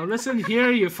 Now listen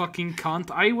here, you fucking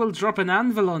cunt. I will drop an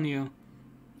anvil on you.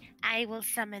 I will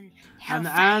summon An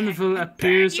hellfire anvil and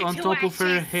appears burn you on to top of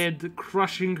her ashes. head,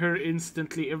 crushing her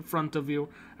instantly in front of you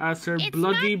as her It's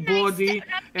bloody not nice body to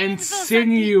rub and anvils on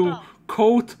sinew people.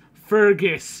 coat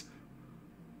Fergus.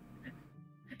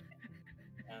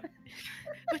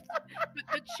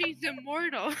 But she's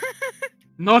immortal.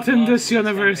 Not in Not this in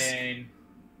universe. campaign.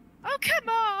 Oh, come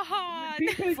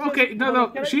on! Okay, Hold on, no,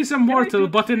 can I- she's can I immortal, do-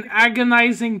 but in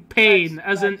agonizing pain,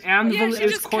 as an Max, anvil Yeah, she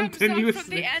is just comes out from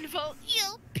continuously. the anvil. You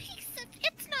piece of.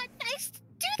 It's not nice to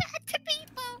do that to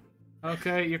people.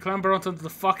 Okay, you clamber onto the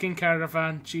fucking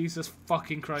caravan. Jesus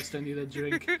fucking Christ, I need a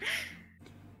drink.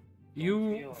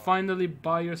 You feel- finally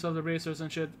buy yourself the racers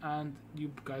and shit, and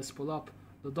you guys pull up.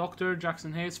 The doctor,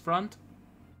 Jackson Hayes, front.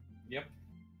 Yep.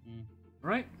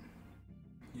 Right.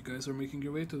 You guys are making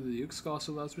your way to the Duke's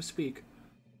Castle as we speak.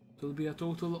 It will be a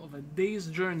total of a day's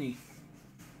journey.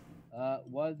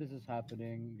 While this is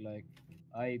happening, like,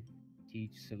 I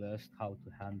teach Celeste how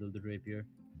to handle the rapier.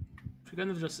 She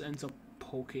kind of just ends up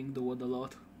poking the wood a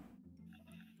lot.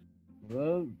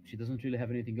 Well, she doesn't really have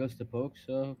anything else to poke,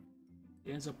 so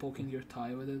She ends up poking your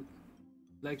thigh with it.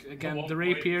 Like, again, on, the boy.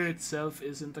 rapier itself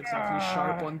isn't exactly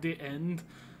sharp on the end.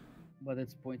 but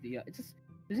it's pointy. Yeah, it's just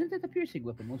isn't it a piercing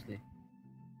weapon mostly?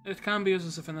 It can be used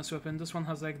as a finesse weapon. This one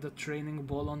has like the training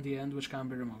ball on the end, which can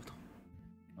be removed.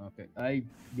 Okay, I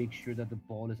make sure that the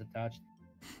ball is attached.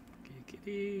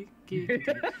 Giggity, giggity.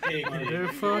 Giggity.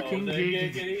 Motherfucking Oh, the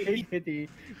giggity. Giggity,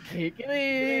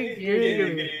 giggity,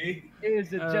 Giggity.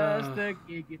 Is it just a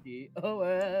giggity? Oh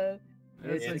well,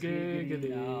 It's a giggity.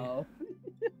 now.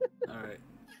 Alright.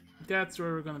 That's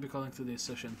where we're going to be calling today's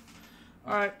session.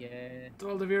 Alright. Yeah. To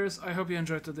all the viewers, I hope you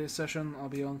enjoyed today's session. I'll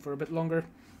be on for a bit longer.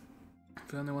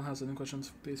 If anyone has any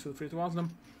questions, please feel free to ask them.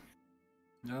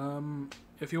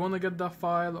 If you want to get the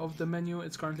file of the menu,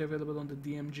 it's currently available on the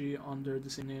DMG under the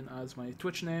same name as my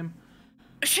Twitch name.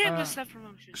 Shameless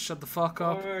self-promotion. Shut the fuck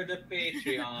up. Or the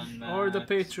Patreon, man. Or the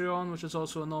Patreon, which is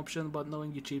also an option, but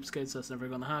knowing you cheapskates, that's never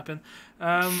gonna happen.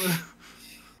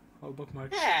 Oh,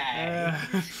 bookmark. Hey.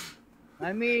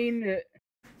 I mean,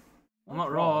 I'm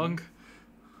not wrong.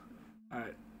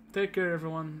 Alright. Take care,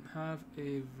 everyone. Have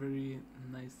a very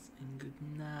nice and good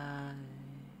night.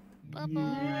 Bye bye.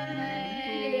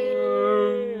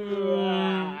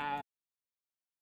 Yeah.